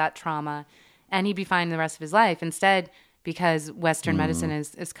hospital of that trauma, and he'd be fine the rest of his life. Instead, because Western medicine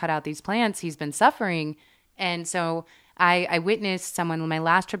has cut out these plants, he's been suffering. And so I witnessed someone, on my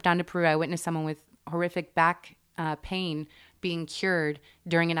last trip down to Peru, I witnessed someone with horrific back pain being cured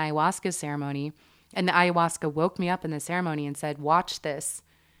during an ayahuasca ceremony. And the ayahuasca woke me up in the ceremony and said, watch this.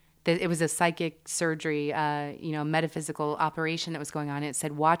 It was a psychic surgery, metaphysical operation that was going on. It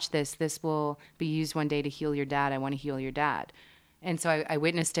said, watch this. This will be used one day to heal your dad. I want to heal your dad. And so I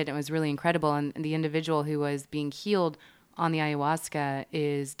witnessed it. And it was really incredible. And the individual who was being healed on the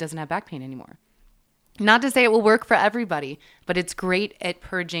ayahuasca doesn't have back pain anymore. Not to say it will work for everybody, but it's great at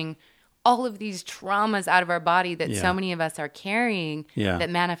purging all of these traumas out of our body that so many of us are carrying that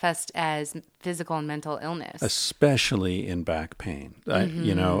manifest as physical and mental illness. Especially in back pain. Have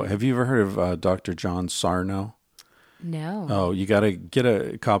you ever heard of Dr. John Sarno? No. Oh, you got to get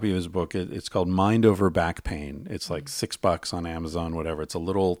a copy of his book. It's called Mind Over Back Pain. It's like $6 on Amazon, whatever. It's a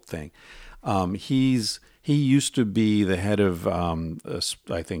little thing. He used to be the head of,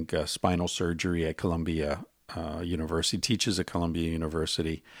 spinal surgery at Columbia University, teaches at Columbia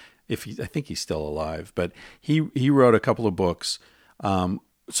University. I think he's still alive, but he wrote a couple of books.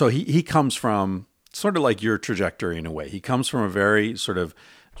 So he comes from sort of like your trajectory in a way. He comes from a very sort of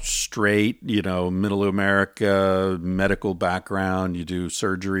straight, middle America medical background. You do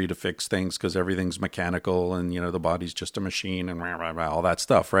surgery to fix things because everything's mechanical and, the body's just a machine and all that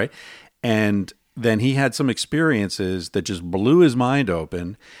stuff, right? And then he had some experiences that just blew his mind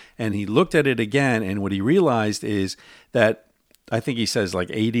open, and he looked at it again, and what he realized is that I think he says like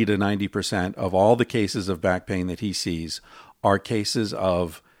 80 to 90% of all the cases of back pain that he sees are cases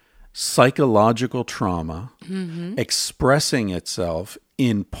of psychological trauma expressing itself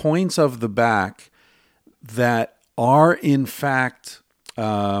in points of the back that are in fact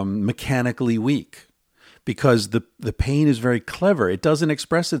mechanically weak. Because the pain is very clever. It doesn't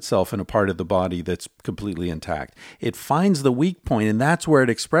express itself in a part of the body that's completely intact. It finds the weak point, and that's where it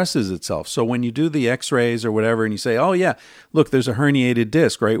expresses itself. So when you do the x-rays or whatever, and you say, oh, yeah, look, there's a herniated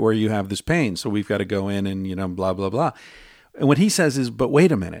disc right where you have this pain, so we've got to go in and, blah, blah, blah. And what he says is, but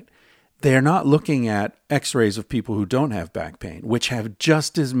wait a minute. They're not looking at x-rays of people who don't have back pain, which have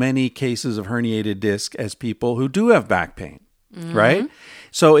just as many cases of herniated disc as people who do have back pain. Right?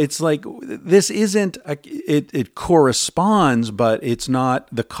 So it's like, this isn't, it corresponds, but it's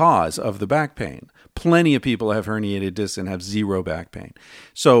not the cause of the back pain. Plenty of people have herniated discs and have zero back pain.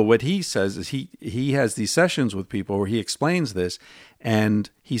 So what he says is he has these sessions with people where he explains this, and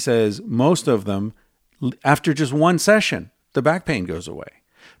he says most of them, after just one session, the back pain goes away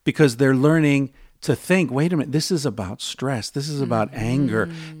because they're learning to think, wait a minute, this is about stress. This is about anger.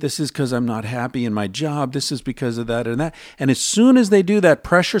 This is because I'm not happy in my job. This is because of that and that. And as soon as they do that,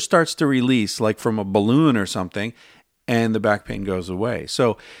 pressure starts to release, like from a balloon or something, and the back pain goes away.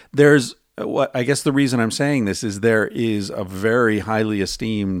 So there's, I guess the reason I'm saying this is there is a very highly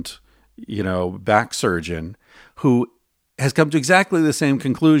esteemed, back surgeon who has come to exactly the same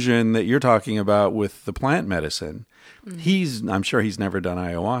conclusion that you're talking about with the plant medicine. I'm sure he's never done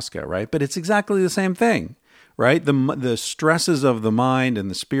ayahuasca, right? But it's exactly the same thing, right? The stresses of the mind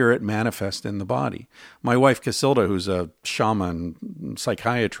and the spirit manifest in the body. My wife, Casilda, who's a shaman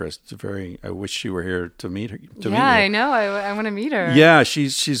psychiatrist, I wish she were here to meet her. I know. I want to meet her. Yeah,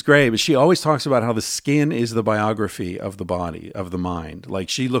 she's great. But she always talks about how the skin is the biography of the body, of the mind. Like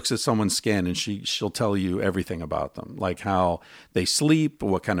she looks at someone's skin and she'll tell you everything about them, like how they sleep,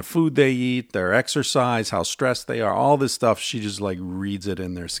 what kind of food they eat, their exercise, how stressed they are, all this stuff. She just like reads it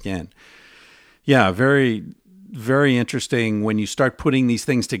in their skin. Yeah, very very interesting when you start putting these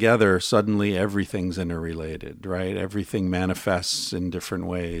things together. Suddenly, everything's interrelated, right? Everything manifests in different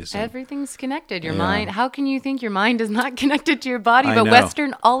ways. Everything's connected. Your mind. How can you think your mind is not connected to your body? I But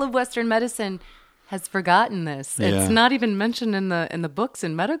know. all of Western medicine has forgotten this. Yeah. It's not even mentioned in the books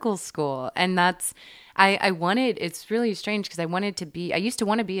in medical school, and that's. I wanted. It's really strange because I used to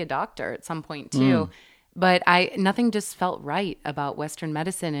want to be a doctor at some point too, but nothing just felt right about Western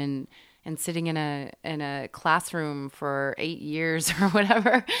medicine and sitting in a classroom for 8 years or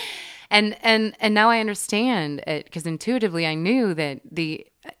whatever. And now I understand it because intuitively I knew that the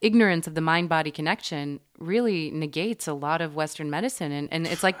ignorance of the mind-body connection really negates a lot of Western medicine. And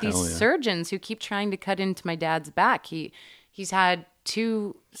it's like these surgeons who keep trying to cut into my dad's back. He's had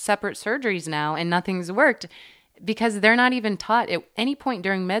 2 separate surgeries now and nothing's worked because they're not even taught at any point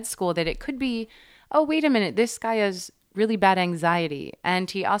during med school that it could be, oh, wait a minute, this guy has really bad anxiety. And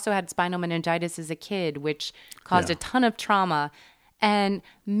he also had spinal meningitis as a kid, which caused a ton of trauma. And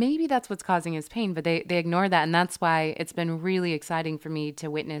maybe that's what's causing his pain, but they ignore that. And that's why it's been really exciting for me to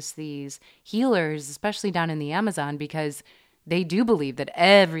witness these healers, especially down in the Amazon, because they do believe that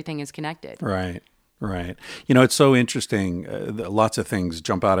everything is connected. Right. Right. You know, it's so interesting. Lots of things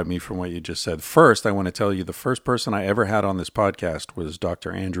jump out at me from what you just said. First, I want to tell you the first person I ever had on this podcast was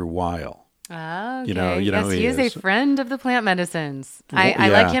Dr. Andrew Weil. Oh, okay. You know yes, who he is a friend of the plant medicines. I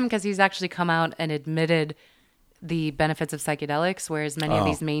like him because he's actually come out and admitted the benefits of psychedelics, whereas many of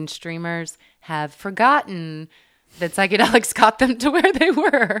these mainstreamers have forgotten that psychedelics got them to where they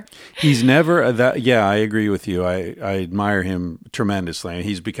were. He's never that. Yeah, I agree with you. I admire him tremendously.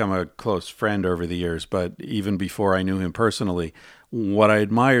 He's become a close friend over the years. But even before I knew him personally, what I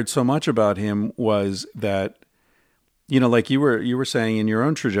admired so much about him was that, you know, like you were saying in your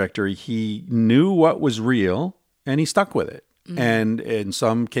own trajectory, he knew what was real and he stuck with it. And in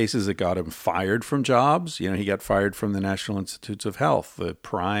some cases, it got him fired from jobs. You know, he got fired from the National Institutes of Health, the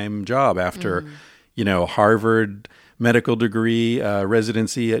prime job after, you know, Harvard medical degree,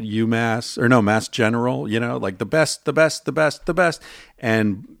 residency at Mass General, you know, like the best,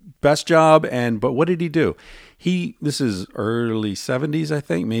 and best job. But what did he do? This is early 70s, I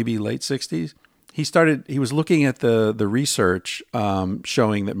think, maybe late 60s. He was looking at the research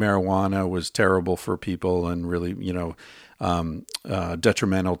showing that marijuana was terrible for people and really, you know,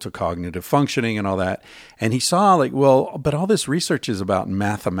 detrimental to cognitive functioning and all that. And he saw but all this research is about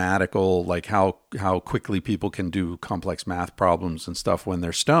mathematical, like how quickly people can do complex math problems and stuff when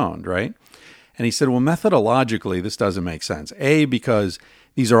they're stoned, right? And he said, well, methodologically, this doesn't make sense. A, because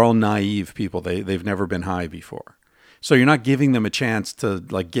these are all naive people. They've never been high before. So you're not giving them a chance to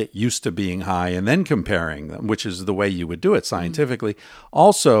like get used to being high and then comparing them, which is the way you would do it scientifically.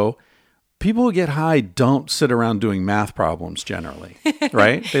 Also, people who get high don't sit around doing math problems generally,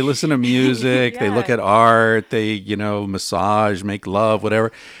 right? They listen to music, they look at art, they, you know, massage, make love,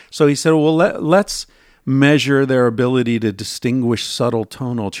 whatever. So he said, well, let's measure their ability to distinguish subtle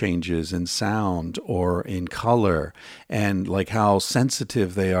tonal changes in sound or in color and like how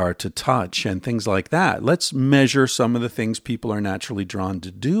sensitive they are to touch and things like that. Let's measure some of the things people are naturally drawn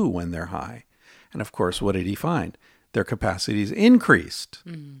to do when they're high. And of course, what did he find? Their capacities increased,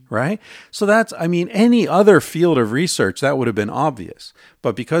 right? So that's, I mean, any other field of research, that would have been obvious.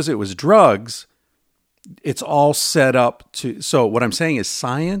 But because it was drugs, it's all set up to, so what I'm saying is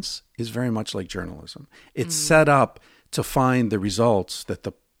science is very much like journalism. It's set up to find the results that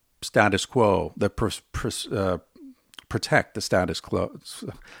the status quo, that protect the status quo.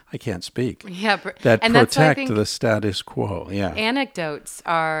 I can't speak. Yeah, that and protect the status quo. Yeah. Anecdotes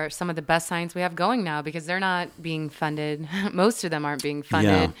are some of the best science we have going now because they're not being funded. Most of them aren't being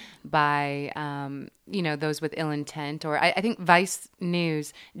funded by, you know, those with ill intent. Or I think Vice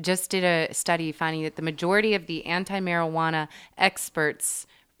News just did a study finding that the majority of the anti-marijuana experts,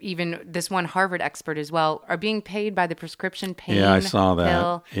 even this one Harvard expert as well, are being paid by the prescription pain I saw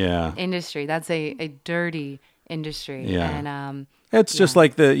that. pill industry. That's a dirty industry. Yeah. And it's just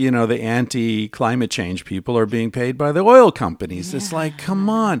like the anti-climate change people are being paid by the oil companies. It's like, come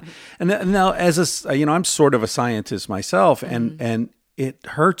on. And now as I'm sort of a scientist myself and it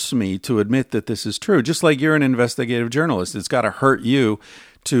hurts me to admit that this is true. Just like you're an investigative journalist, it's got to hurt you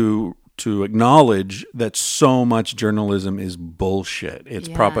to acknowledge that so much journalism is bullshit. It's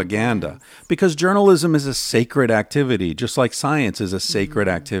propaganda. Because journalism is a sacred activity, just like science is a sacred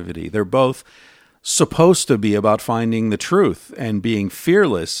activity. They're both supposed to be about finding the truth and being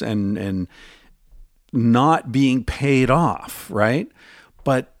fearless and not being paid off, right?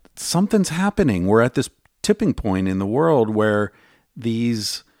 But something's happening. We're at this tipping point in the world where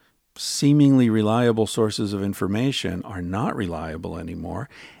these seemingly reliable sources of information are not reliable anymore.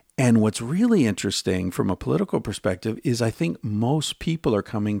 And what's really interesting from a political perspective is I think most people are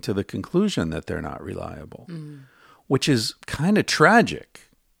coming to the conclusion that they're not reliable, which is kind of tragic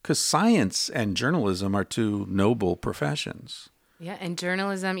because science and journalism are two noble professions. Yeah, and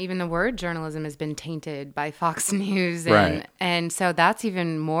journalism, even the word journalism has been tainted by Fox News. Right. And so that's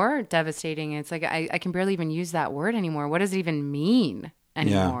even more devastating. It's like I can barely even use that word anymore. What does it even mean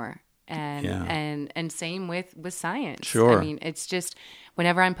anymore? And same with science. Sure. I mean, it's just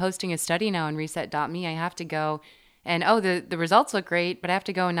whenever I'm posting a study now on reset.me, I have to go and, the results look great, but I have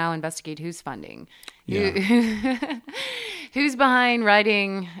to go and now investigate who's funding. Yeah. Who's behind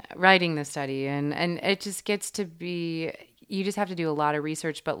writing the study. And it just gets to be, you just have to do a lot of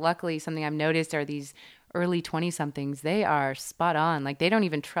research. But luckily, something I've noticed are these early 20-somethings, they are spot on. Like, they don't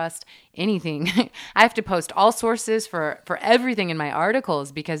even trust anything. I have to post all sources for everything in my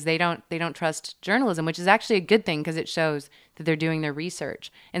articles because they don't trust journalism, which is actually a good thing because it shows that they're doing their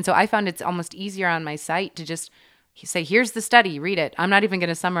research. And so I found it's almost easier on my site to just say, here's the study, read it. I'm not even going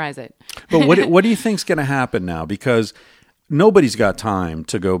to summarize it. But what do you think's going to happen now? Because nobody's got time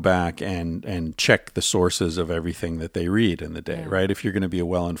to go back and check the sources of everything that they read in the day, right? If you're going to be a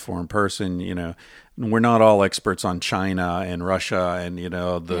well-informed person, we're not all experts on China and Russia and,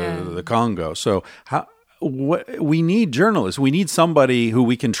 the Congo. So we need journalists. We need somebody who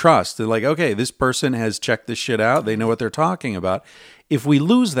we can trust. They're like, okay, this person has checked this shit out. They know what they're talking about. If we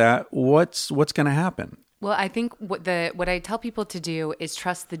lose that, what's going to happen? Well, I think what I tell people to do is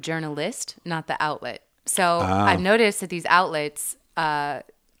trust the journalist, not the outlet. So I've noticed that these outlets,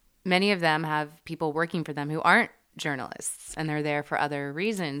 many of them have people working for them who aren't journalists, and they're there for other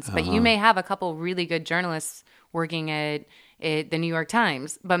reasons. But you may have a couple really good journalists working at the New York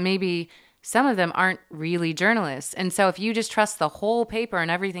Times, but maybe some of them aren't really journalists. And so if you just trust the whole paper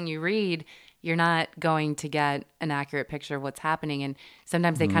and everything you read, you're not going to get an accurate picture of what's happening. And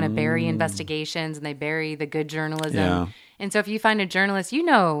sometimes they kind of bury investigations and they bury the good journalism. Yeah. And so if you find a journalist,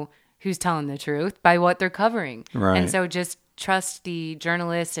 who's telling the truth by what they're covering. Right. And so just trust the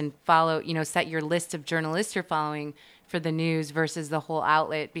journalist and follow, set your list of journalists you're following for the news versus the whole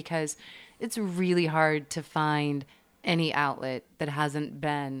outlet, because it's really hard to find any outlet that hasn't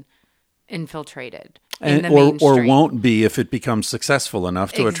been infiltrated. Or won't be if it becomes successful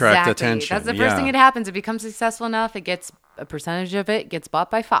enough to attract attention. That's the first thing that happens. It becomes successful enough. It gets a percentage of it gets bought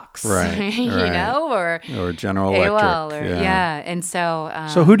by Fox, right? or General AOL, Electric. And so.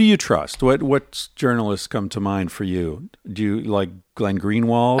 So who do you trust? What journalists come to mind for you? Do you like Glenn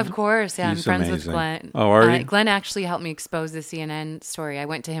Greenwald? Of course, yeah. He's I'm friends amazing. with Glenn. Oh, are you? Glenn actually helped me expose the CNN story. I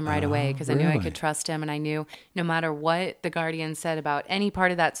went to him right away because I knew I could trust him, and I knew no matter what The Guardian said about any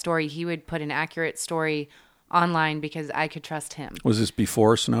part of that story, he would put an accurate story online because I could trust him. Was this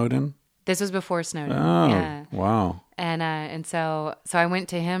before Snowden? This was before Snowden. Oh, yeah. Wow. And so I went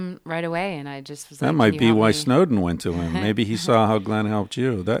to him right away, and I just was that like, might be why me? Snowden went to him. Maybe he saw how Glenn helped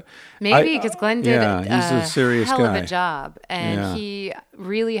you. Maybe because Glenn did he's a serious hell guy. of a job, and he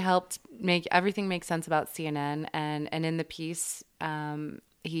really helped make everything make sense about CNN. And in the piece,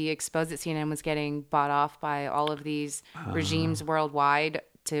 he exposed that CNN was getting bought off by all of these regimes worldwide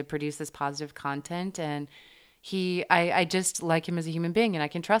to produce this positive content. And I just like him as a human being, and I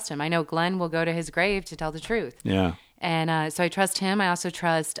can trust him. I know Glenn will go to his grave to tell the truth. Yeah. And so I trust him. I also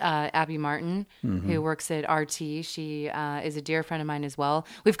trust Abby Martin, who works at RT. She is a dear friend of mine as well.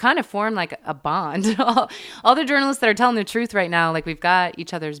 We've kind of formed like a bond. All the journalists that are telling the truth right now, like we've got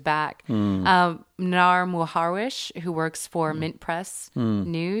each other's back. Nar Muharwish, who works for Mint Press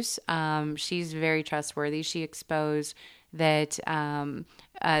News, she's very trustworthy. She exposed that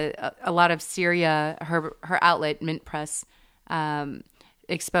a lot of Syria, her outlet, Mint Press,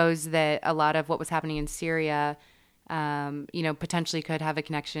 exposed that a lot of what was happening in Syria potentially could have a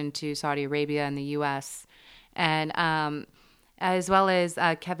connection to Saudi Arabia and the U.S. And as well as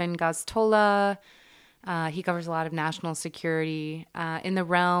Kevin Gaztola. He covers a lot of national security. In the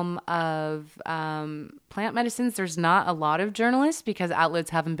realm of plant medicines, there's not a lot of journalists because outlets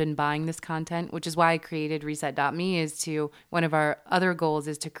haven't been buying this content, which is why I created Reset.me. One of our other goals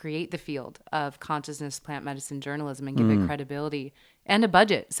is to create the field of consciousness plant medicine journalism and give it credibility and a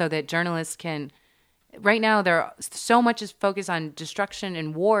budget so that journalists can. Right now, so much is focused on destruction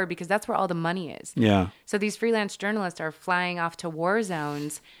and war because that's where all the money is. Yeah. So these freelance journalists are flying off to war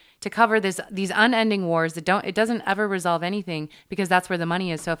zones to cover these unending wars that it doesn't ever resolve anything because that's where the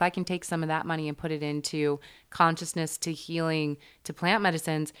money is. So if I can take some of that money and put it into consciousness, to healing, to plant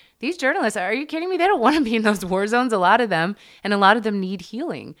medicines, these journalists, are you kidding me? They don't want to be in those war zones, a lot of them, and a lot of them need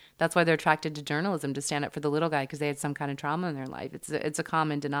healing. That's why they're attracted to journalism, to stand up for the little guy because they had some kind of trauma in their life. It's a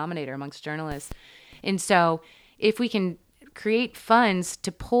common denominator amongst journalists. And so if we can create funds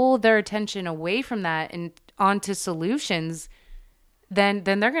to pull their attention away from that and onto solutions, then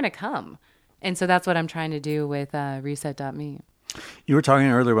they're going to come. And so that's what I'm trying to do with Reset.me. You were talking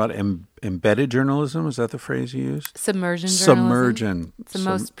earlier about embedded journalism. Is that the phrase you used? Submersion journalism. Submersion. It's the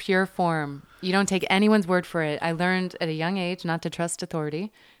most pure form. You don't take anyone's word for it. I learned at a young age not to trust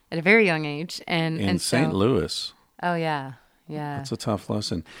authority, at a very young age. In St. Louis. Oh, yeah. Yeah. That's a tough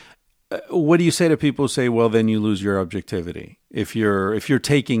lesson. What do you say to people who say, well, then you lose your objectivity? If you're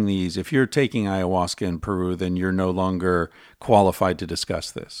taking ayahuasca in Peru, then you're no longer qualified to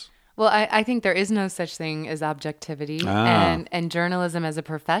discuss this. Well, I think there is no such thing as objectivity. And journalism as a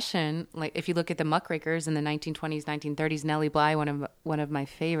profession, like if you look at the muckrakers in the 1920s, 1930s, Nellie Bly, one of my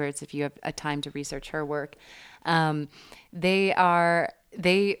favorites, if you have a time to research her work, that's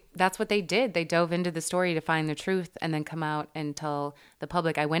what they did. They dove into the story to find the truth and then come out and tell the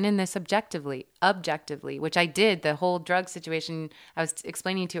public. I went in this objectively, which I did. The whole drug situation, I was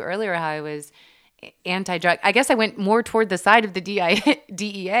explaining to you earlier how I was anti-drug. I guess I went more toward the side of the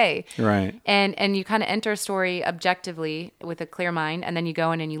DEA. Right. And you kind of enter a story objectively with a clear mind, and then you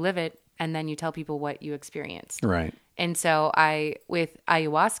go in and you live it, and then you tell people what you experienced. Right. And so with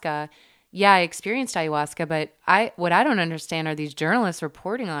ayahuasca, I experienced ayahuasca, but what I don't understand are these journalists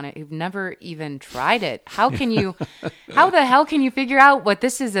reporting on it who've never even tried it. How the hell can you figure out what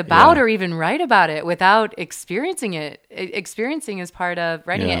this is about or even write about it without experiencing it? Experiencing is part of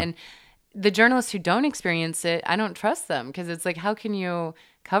writing it. And the journalists who don't experience it, I don't trust them, because it's like, how can you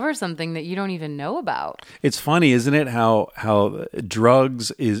cover something that you don't even know about? It's funny, isn't it, how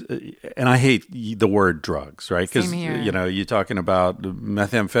drugs is, and I hate the word drugs, right? Because, you're talking about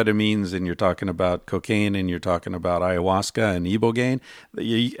methamphetamines, and you're talking about cocaine, and you're talking about ayahuasca and ibogaine.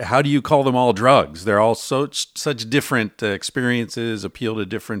 How do you call them all drugs? They're all such different experiences, appeal to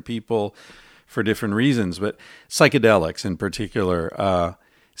different people for different reasons. But psychedelics in particular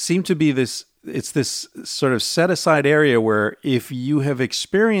seem to be this sort of set aside area where if you have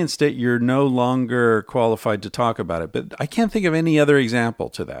experienced it, you're no longer qualified to talk about it. But I can't think of any other example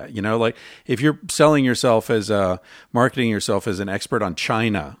to that. Like if you're selling yourself marketing yourself as an expert on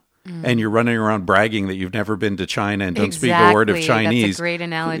China, and you're running around bragging that you've never been to China and don't speak a word of Chinese. That's a great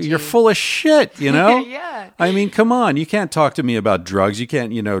analogy. You're full of shit, Yeah. I mean, come on. You can't talk to me about drugs. You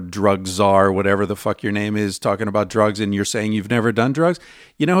can't, drug czar, whatever the fuck your name is, talking about drugs, and you're saying you've never done drugs.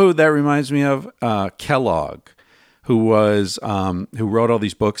 You know who that reminds me of? Kellogg, who wrote all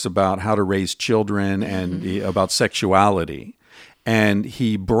these books about how to raise children and about sexuality. And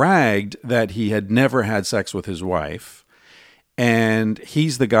he bragged that he had never had sex with his wife. And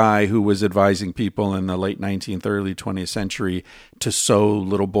he's the guy who was advising people in the late 19th, early 20th century to sew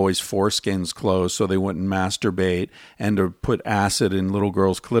little boys' foreskins closed so they wouldn't masturbate, and to put acid in little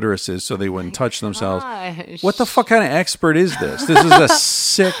girls' clitorises so they wouldn't touch themselves. What the fuck kind of expert is this? This is a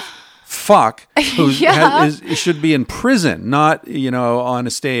sick fuck who should be in prison, not, on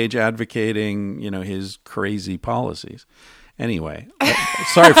a stage advocating, his crazy policies. Anyway,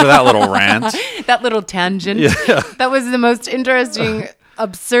 sorry for that little rant. That little tangent. Yeah. That was the most interesting,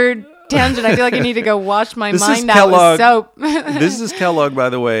 absurd tangent. I feel like I need to go wash my mind out with soap. This is Kellogg, by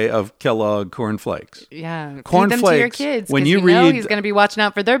the way, of Kellogg Corn Flakes. Yeah. Corn Feed them Flakes. To your kids. When you know he's going to be watching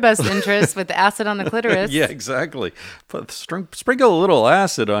out for their best interests with the acid on the clitoris. Yeah, exactly. Sprinkle a little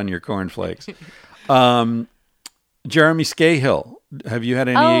acid on your Corn Flakes. Jeremy Scahill. Have you had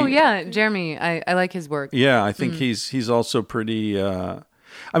any? Oh, yeah. Jeremy. I like his work. Yeah, I think he's also pretty...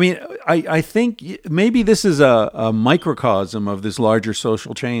 I think maybe this is a microcosm of this larger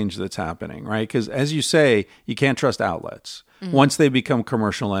social change that's happening, right? Because as you say, you can't trust outlets. Mm-hmm. Once they become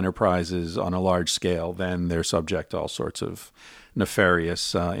commercial enterprises on a large scale, then they're subject to all sorts of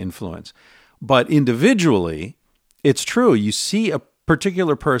nefarious influence. But individually, it's true. You see a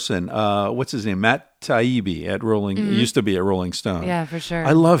particular person, what's his name? Matt Taibbi at Rolling, used to be at Rolling Stone. Yeah, for sure.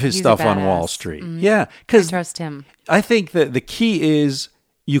 I love his stuff on Wall Street. Mm-hmm. Yeah, because I trust him. I think that the key is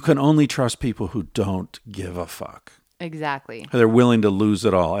you can only trust people who don't give a fuck. Exactly. They're willing to lose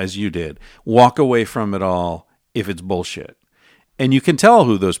it all, as you did. Walk away from it all if it's bullshit. And you can tell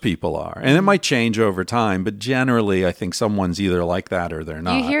who those people are. And it might change over time, but generally I think someone's either like that or they're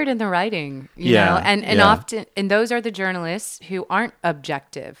not. You hear it in the writing, you know, and often, and those are the journalists who aren't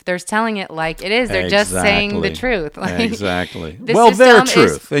objective. They're telling it like it is. They're just saying the truth. Like, exactly. Well, their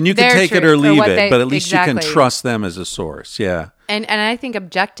truth. And you can take it or leave it, but at least you can trust them as a source. Yeah. And I think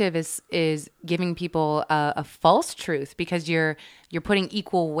objective is giving people a false truth, because you're putting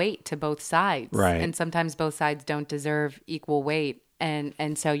equal weight to both sides, right? And sometimes both sides don't deserve equal weight,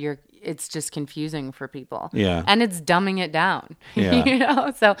 and so it's just confusing for people, yeah. And it's dumbing it down, yeah. you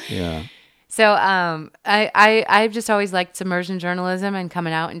know. So yeah. So I've just always liked submersion journalism and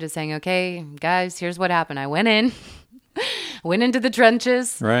coming out and just saying, okay, guys, here's what happened. I went into the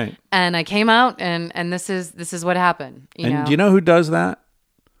trenches, Right. and I came out, and this is what happened. And do you know who does that?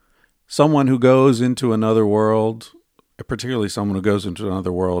 Someone who goes into another world, particularly someone who goes into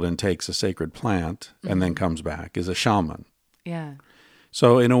another world and takes a sacred plant and then comes back, is a shaman. Yeah.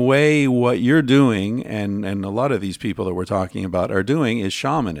 So in a way, what you're doing, and a lot of these people that we're talking about are doing, is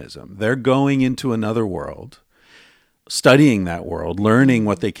shamanism. They're going into another world, studying that world, learning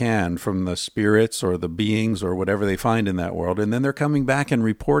what they can from the spirits or the beings or whatever they find in that world, and then they're coming back and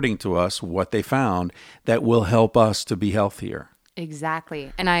reporting to us what they found that will help us to be healthier.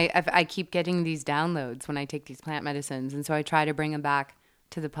 Exactly. And I keep getting these downloads when I take these plant medicines, and so I try to bring them back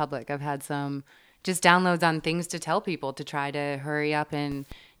to the public. I've had some just downloads on things to tell people to try to hurry up and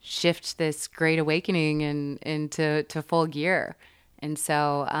shift this great awakening into full gear. And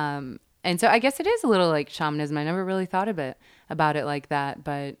so I guess it is a little like shamanism. I never really thought about it like that,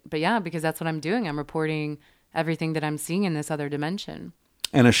 but yeah, because that's what I'm doing. I'm reporting everything that I'm seeing in this other dimension.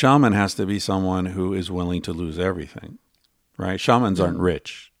 And a shaman has to be someone who is willing to lose everything, right? Shamans aren't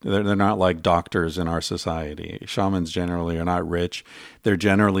rich. They're not like doctors in our society. Shamans generally are not rich. They're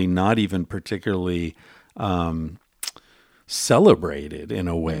generally not even particularly celebrated in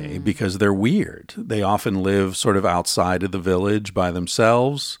a way because they're weird. They often live sort of outside of the village by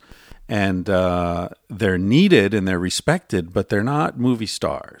themselves, and they're needed and they're respected, but they're not movie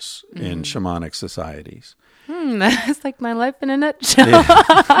stars in shamanic societies. That's like my life in a nutshell.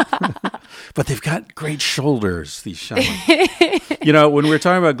 Yeah. But they've got great shoulders, these shamans. When we're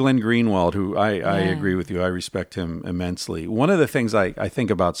talking about Glenn Greenwald, who I agree with you, I respect him immensely. One of the things I think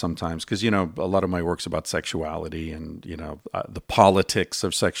about sometimes, because, a lot of my work's about sexuality and, the politics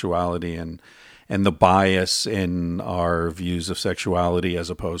of sexuality and the bias in our views of sexuality as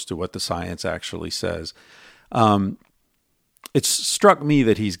opposed to what the science actually says. It's struck me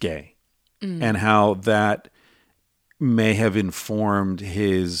that he's gay and how that may have informed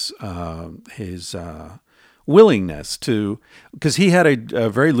his willingness to, because he had a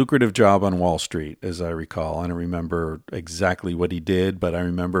very lucrative job on Wall Street, as I recall. I don't remember exactly what he did, but I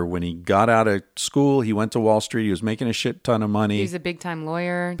remember when he got out of school, he went to Wall Street. He was making a shit ton of money. He's a big-time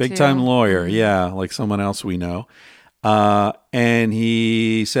lawyer, Big-time lawyer, yeah, like someone else we know. And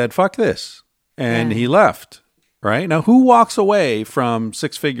he said, fuck this. And he left, right? Now, who walks away from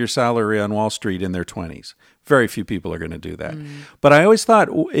six-figure salary on Wall Street in their 20s? Very few people are going to do that. But I always thought,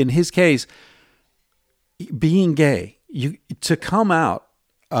 in his case, being gay, to come out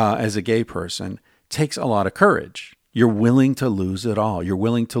as a gay person takes a lot of courage. You're willing to lose it all. You're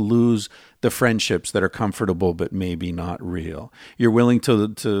willing to lose the friendships that are comfortable but maybe not real. You're willing to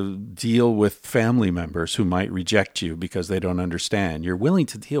deal with family members who might reject you because they don't understand. You're willing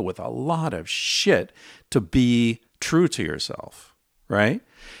to deal with a lot of shit to be true to yourself, right?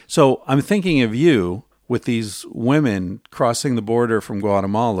 So I'm thinking of you with these women crossing the border from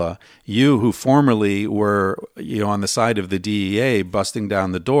Guatemala, you who formerly were on the side of the DEA busting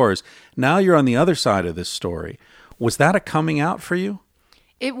down the doors, now you're on the other side of this story. Was that a coming out for you?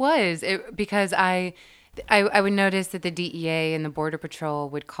 It was, because I would notice that the DEA and the Border Patrol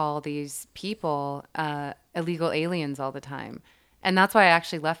would call these people illegal aliens all the time. And that's why I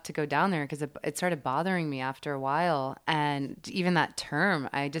actually left to go down there, because it started bothering me after a while. And even that term,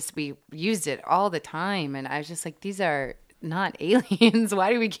 we used it all the time. And I was just like, these are not aliens.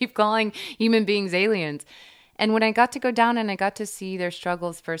 Why do we keep calling human beings aliens? And when I got to go down and I got to see their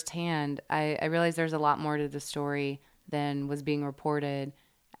struggles firsthand, I realized there's a lot more to the story than was being reported.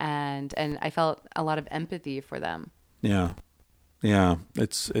 And I felt a lot of empathy for them. Yeah. Yeah.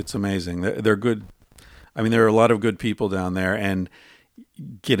 It's amazing. They're good. I mean, there are a lot of good people down there, and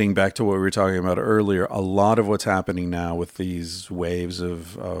getting back to what we were talking about earlier, a lot of what's happening now with these waves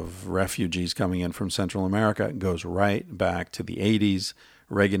of refugees coming in from Central America goes right back to the 80s,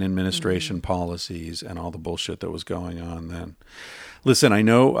 Reagan administration policies, and all the bullshit that was going on then. Listen, I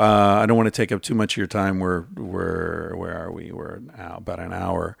know I don't want to take up too much of your time. Where are we? We're about an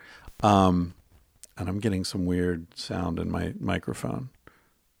hour, and I'm getting some weird sound in my microphone.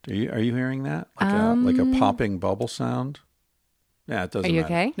 Are you hearing that? Like a popping bubble sound? Yeah, it doesn't matter. Are you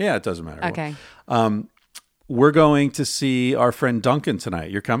okay? Yeah, it doesn't matter. Okay. We're going to see our friend Duncan tonight.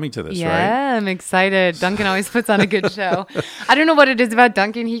 You're coming to this, right? Yeah, I'm excited. Duncan always puts on a good show. I don't know what it is about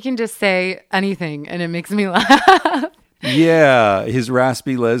Duncan. He can just say anything, and it makes me laugh. Yeah, his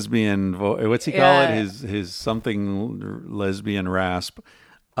raspy lesbian what's he call it? His something lesbian rasp.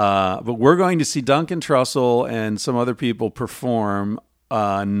 But we're going to see Duncan Trussell and some other people perform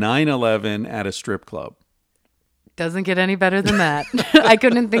 9/11 at a strip club. Doesn't get any better than that. I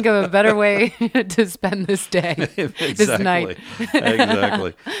couldn't think of a better way to spend this day, this night.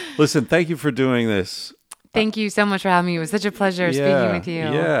 Exactly. Listen, thank you for doing this. Thank you so much for having me. It was such a pleasure speaking with you.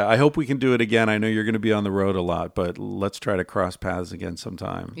 Yeah, I hope we can do it again. I know you're going to be on the road a lot, but let's try to cross paths again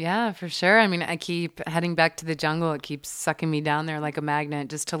sometime. Yeah, for sure. I mean, I keep heading back to the jungle. It keeps sucking me down there like a magnet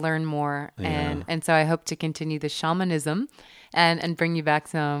just to learn more. Yeah. And so I hope to continue the shamanism and bring you back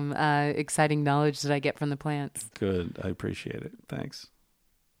some exciting knowledge that I get from the plants. Good. I appreciate it. Thanks.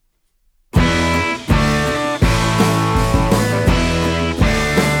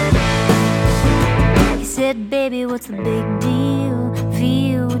 He said, baby, what's the big deal?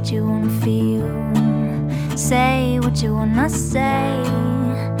 Feel what you wanna feel. Say what you wanna say.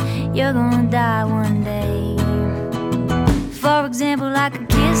 You're gonna die one day. For example, I could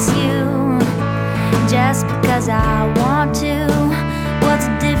kiss you just because I want to. What's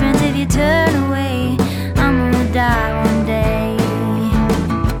the difference if you turn away? I'm gonna die one day.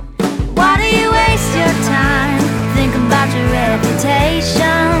 Why do you waste your time thinking about your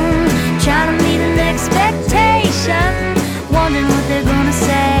reputation? Trying to meet an expectation, wondering what they're gonna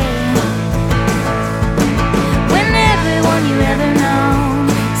say. When everyone you ever know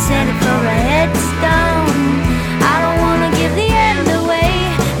said it for a headstone. I don't wanna give the end away,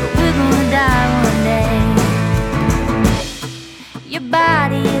 but we're gonna die one day. Your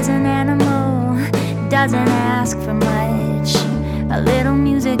body is an animal, doesn't ask for much. A little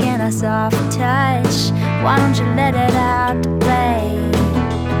music and a soft touch. Why don't you let it out to play?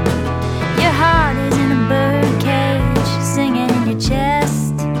 Your heart is in a bird cage, singing in your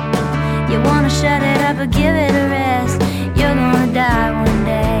chest. You wanna shut it up or give it a rest. You're gonna die one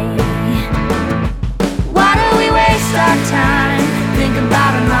day. Why do we waste our time thinking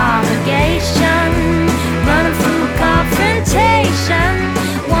about an obligation? Running from a confrontation,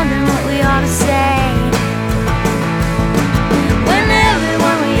 wondering what we ought to say. When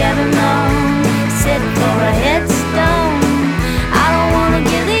everyone we ever known said for a headstone. I don't wanna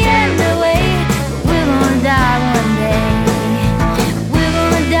give the end away, but we're gonna die one day. We're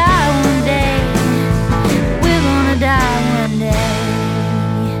gonna die one day. We're gonna die one day.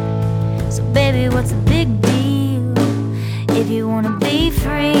 So baby, what's the big deal? If you wanna be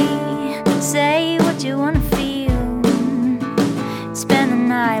free, say what you wanna feel. Spend the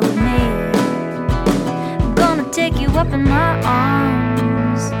night with me. I'm gonna take you up in my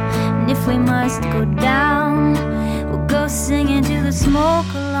arms. And if we must go down, we'll go singing to the smoke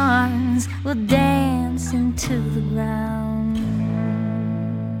alarms. We'll dance into the ground.